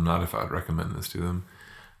this film, not if I'd recommend this to them.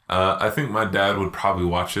 I think my dad would probably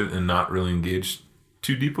watch it and not really engage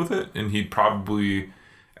too deep with it, and he'd probably,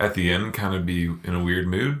 at the end, kind of be in a weird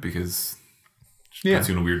mood because she puts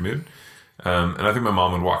you in a weird mood. And I think my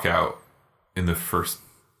mom would walk out in the first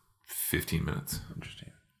 15 minutes. Interesting.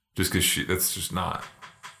 Just because that's just not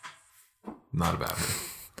about her.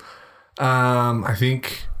 I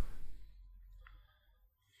think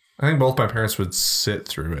both my parents would sit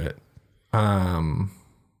through it.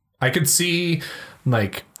 I could see,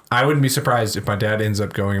 like, I wouldn't be surprised if my dad ends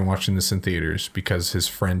up going and watching this in theaters because his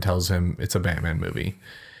friend tells him it's a Batman movie,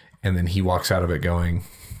 and then he walks out of it going,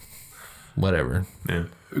 whatever. Yeah.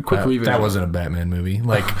 Quick revision. That wasn't a Batman movie.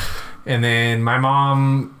 Like, and then my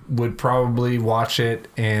mom would probably watch it,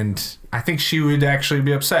 and I think she would actually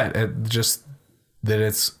be upset at just that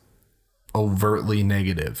it's overtly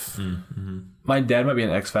negative. Mm-hmm. My dad might be an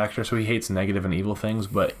X Factor, so he hates negative and evil things,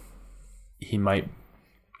 but he might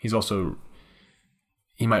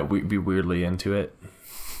be weirdly into it.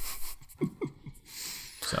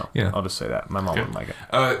 So Yeah. I'll just say that. My mom wouldn't like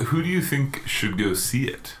it. Who do you think should go see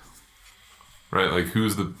it? Right, like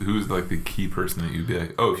who's like the key person that you'd be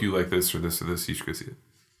like, oh, if you like this or this or this, you should go see it.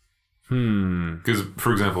 Because,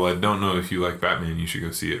 for example, I don't know if you like Batman, you should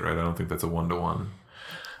go see it, right? I don't think that's a 1-to-1.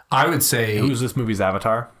 I would say Who's this movie's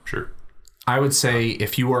avatar? Sure. I would say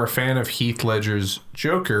if you are a fan of Heath Ledger's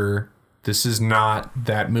Joker, this is not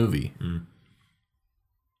that movie.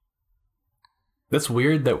 That's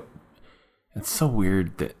weird that... It's so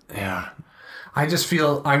weird that... Yeah. I just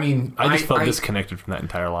feel, I mean... I just felt disconnected from that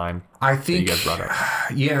entire line I that think... you guys brought up.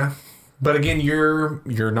 Yeah. But again, you're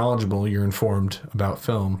knowledgeable, you're informed about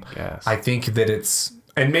film. Yes. I think that it's...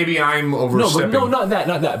 And maybe I'm overstepping. No, not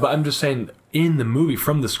that. But I'm just saying in the movie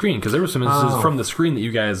from the screen, because there were some instances from the screen that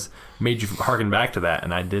you guys made you harken back to that,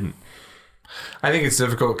 and I didn't. I think it's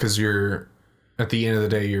difficult because you're... At the end of the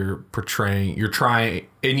day,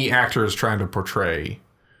 any actor is trying to portray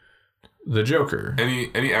the Joker.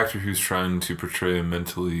 Any actor who's trying to portray a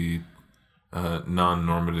mentally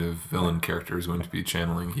non-normative villain character is going to be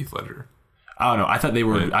channeling Heath Ledger. I don't know. I thought they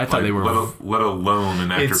were. Let alone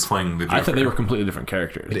an actor playing the Joker. I thought they were completely different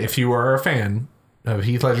characters. If you are a fan of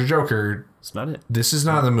Heath Ledger Joker, It's not it. this is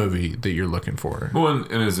not the movie that you're looking for. Well,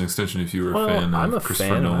 and as an extension, if you were a fan I'm a of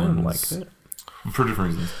Christopher fan. I Nolan's, liked it. for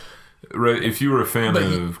different reasons, right? If you were a fan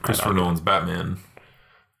of Christopher Nolan's Batman,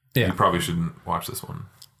 Yeah. you probably shouldn't watch this one.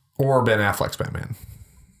 Or Ben Affleck's Batman.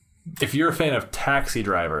 If you're a fan of Taxi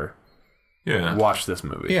Driver, Yeah, watch this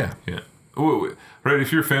movie. Yeah. yeah. Oh, right.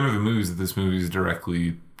 If you're a fan of the movies that this movie is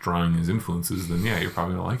directly drawing as influences, then yeah, you're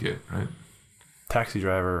probably gonna like it, right? Taxi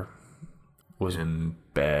Driver was And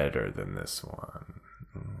better than this one.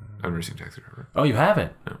 I've never seen Taxi Driver, Oh, you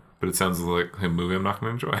haven't? no. But it sounds like a movie I'm not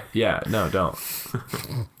gonna enjoy. Yeah, no, don't.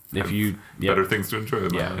 If you Better things to enjoy.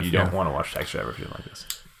 In my yeah, life. you don't want to watch Taxi Driver if you don't like this.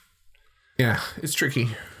 Yeah, it's tricky.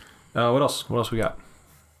 What else? What else we got?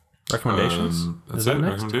 Recommendations. That's Is that it.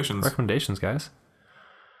 next? Recommendations. Recommendations, guys.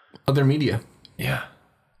 Other media. Yeah.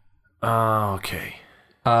 Okay.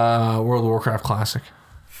 World of Warcraft Classic.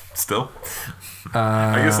 Still,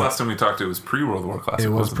 I guess last time we talked, it was pre-World War Classic. It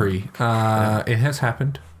was wasn't pre. It has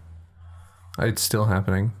happened. It's still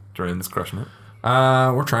happening. Duran's crushing it.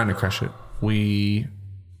 We're trying to crush it. We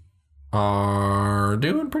are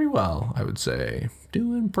doing pretty well, I would say.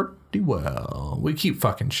 Doing pretty well. We keep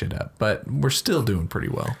fucking shit up, but we're still doing pretty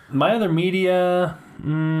well. My other media.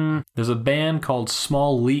 There's a band called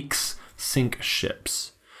Small Leaks Sink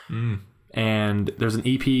Ships. And there's an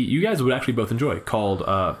EP you guys would actually both enjoy called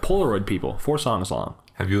Polaroid People, 4 songs long.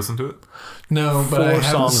 Have you listened to it? No, but I 4 have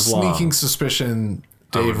a songs sneaking long. suspicion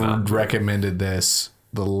I would Dave not. recommended this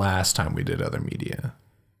the last time we did other media.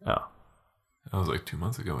 Oh. That was like 2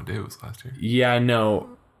 months ago when Dave was last year. Yeah, I know.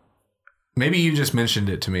 Maybe you just mentioned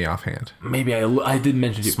it to me offhand. Maybe I did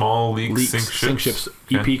mention it. Small Leaks, Leaks Sink Ships.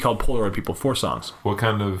 EP Okay. called Polaroid People, 4 songs. What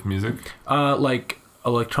kind of music? Like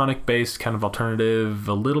electronic based, kind of alternative,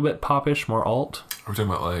 a little bit popish, more alt. We're talking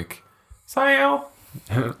about like Sail.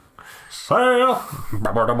 Sail.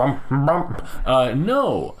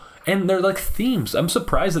 No. And they're like themes. I'm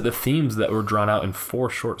surprised at the themes that were drawn out in 4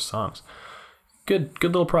 short songs. Good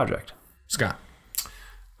little project. Scott.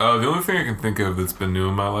 The only thing I can think of that's been new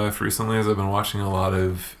in my life recently is I've been watching a lot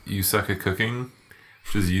of You Suck at Cooking,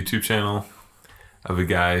 which is a YouTube channel of a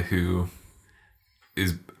guy who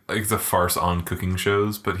is like it's a farce on cooking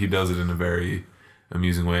shows, but he does it in a very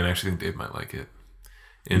amusing way, and I actually think Dave might like it.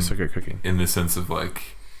 You suck at cooking. In the sense of like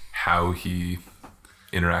how he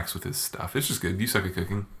interacts with his stuff. It's just good. You Suck at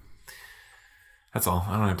Cooking. That's all.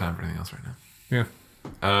 I don't have time for anything else right now.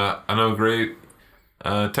 Yeah. I know a great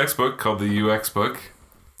textbook called the UX book.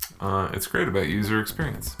 It's great about user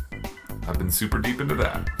experience. I've been super deep into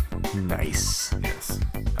that. Nice. Yes.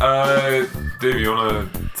 Dave, you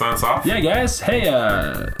want to sign us off? Yeah, guys. Hey,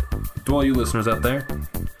 to all you listeners out there,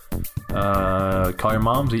 call your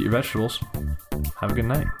moms, eat your vegetables. Have a good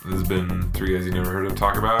night. This has been 3 Guys You Never Heard of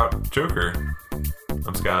talk about Joker.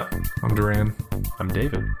 I'm Scott. I'm Duran. I'm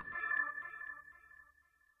David.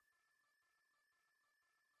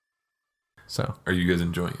 So Are you guys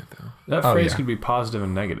enjoying it though? That Oh, phrase yeah. could be positive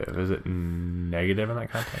and negative. Is it negative in that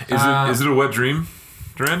context? Is it a wet dream,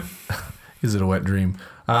 Duran? is it a wet dream?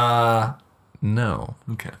 No.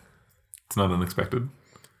 Okay. It's not unexpected.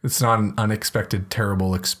 It's not an unexpected,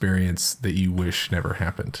 terrible experience that you wish never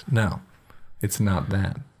happened. No, it's not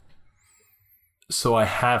that. So I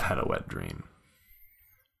have had a wet dream,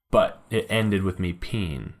 but it ended with me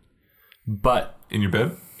peeing. But In your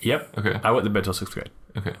bed? yep, Okay. I went to bed till 6th grade.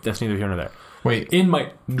 Okay. That's neither here nor there. Wait, In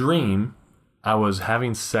my dream, I was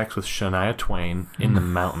having sex with Shania Twain in the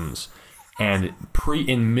mountains, and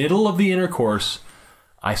in middle of the intercourse,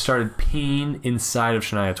 I started peeing inside of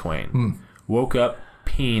Shania Twain. Woke up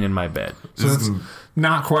peeing in my bed. so it's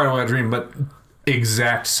not quite a wet dream, but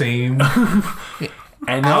exact same.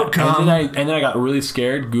 And Outcome. then I got really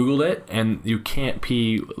scared. Googled it, and you can't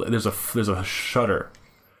pee. There's a shutter.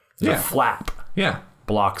 There's Yeah. a flap Yeah.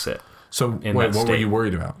 blocks it. So In wait, that what were state. you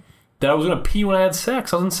worried about? That I was gonna pee when I had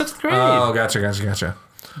sex. I was in 6th grade. Oh, gotcha.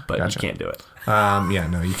 but gotcha. you can't do it. Yeah,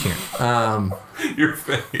 no, you can't. Your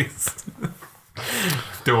face.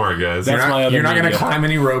 Don't worry, guys. That's my other You're not gonna media. climb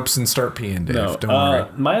any ropes and start peeing, Dave. No. Don't worry.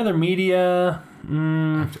 My other media.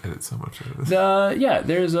 I have to edit so much of this. Yeah,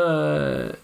 there's a